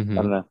 Mm-hmm.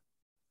 I don't know.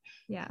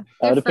 Yeah.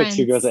 I would have picked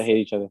two girls that hate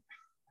each other.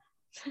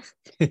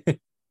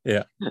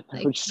 Yeah.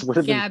 Like Which would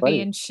have been Gabby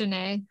funny. and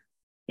Shanae.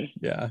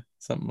 Yeah,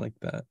 something like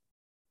that.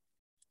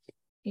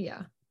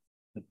 Yeah.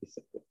 That'd be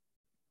so good.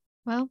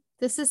 Well,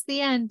 this is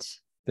the end.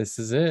 This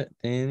is it,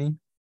 Danny.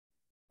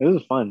 It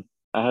was fun.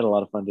 I had a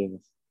lot of fun doing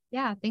this.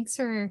 Yeah, thanks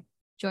for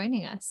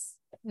joining us.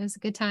 It was a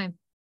good time.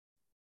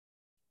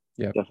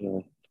 Yeah,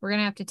 Definitely. We're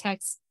gonna have to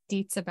text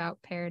Deets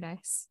about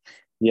Paradise.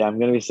 Yeah, I'm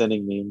gonna be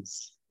sending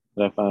memes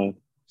that I find.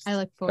 I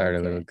look forward start a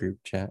to little it. group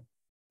chat.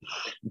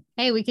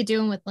 Hey, we could do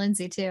them with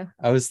Lindsay too.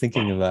 I was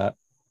thinking of that.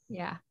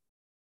 Yeah.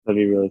 That'd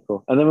be really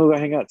cool. And then we'll go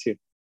hang out too.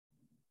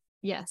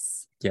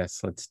 Yes. Yes,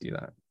 let's do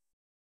that.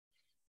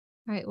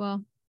 All right.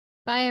 Well,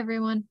 bye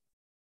everyone.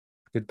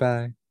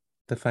 Goodbye.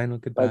 The final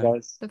goodbye. Bye,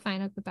 guys. The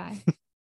final goodbye.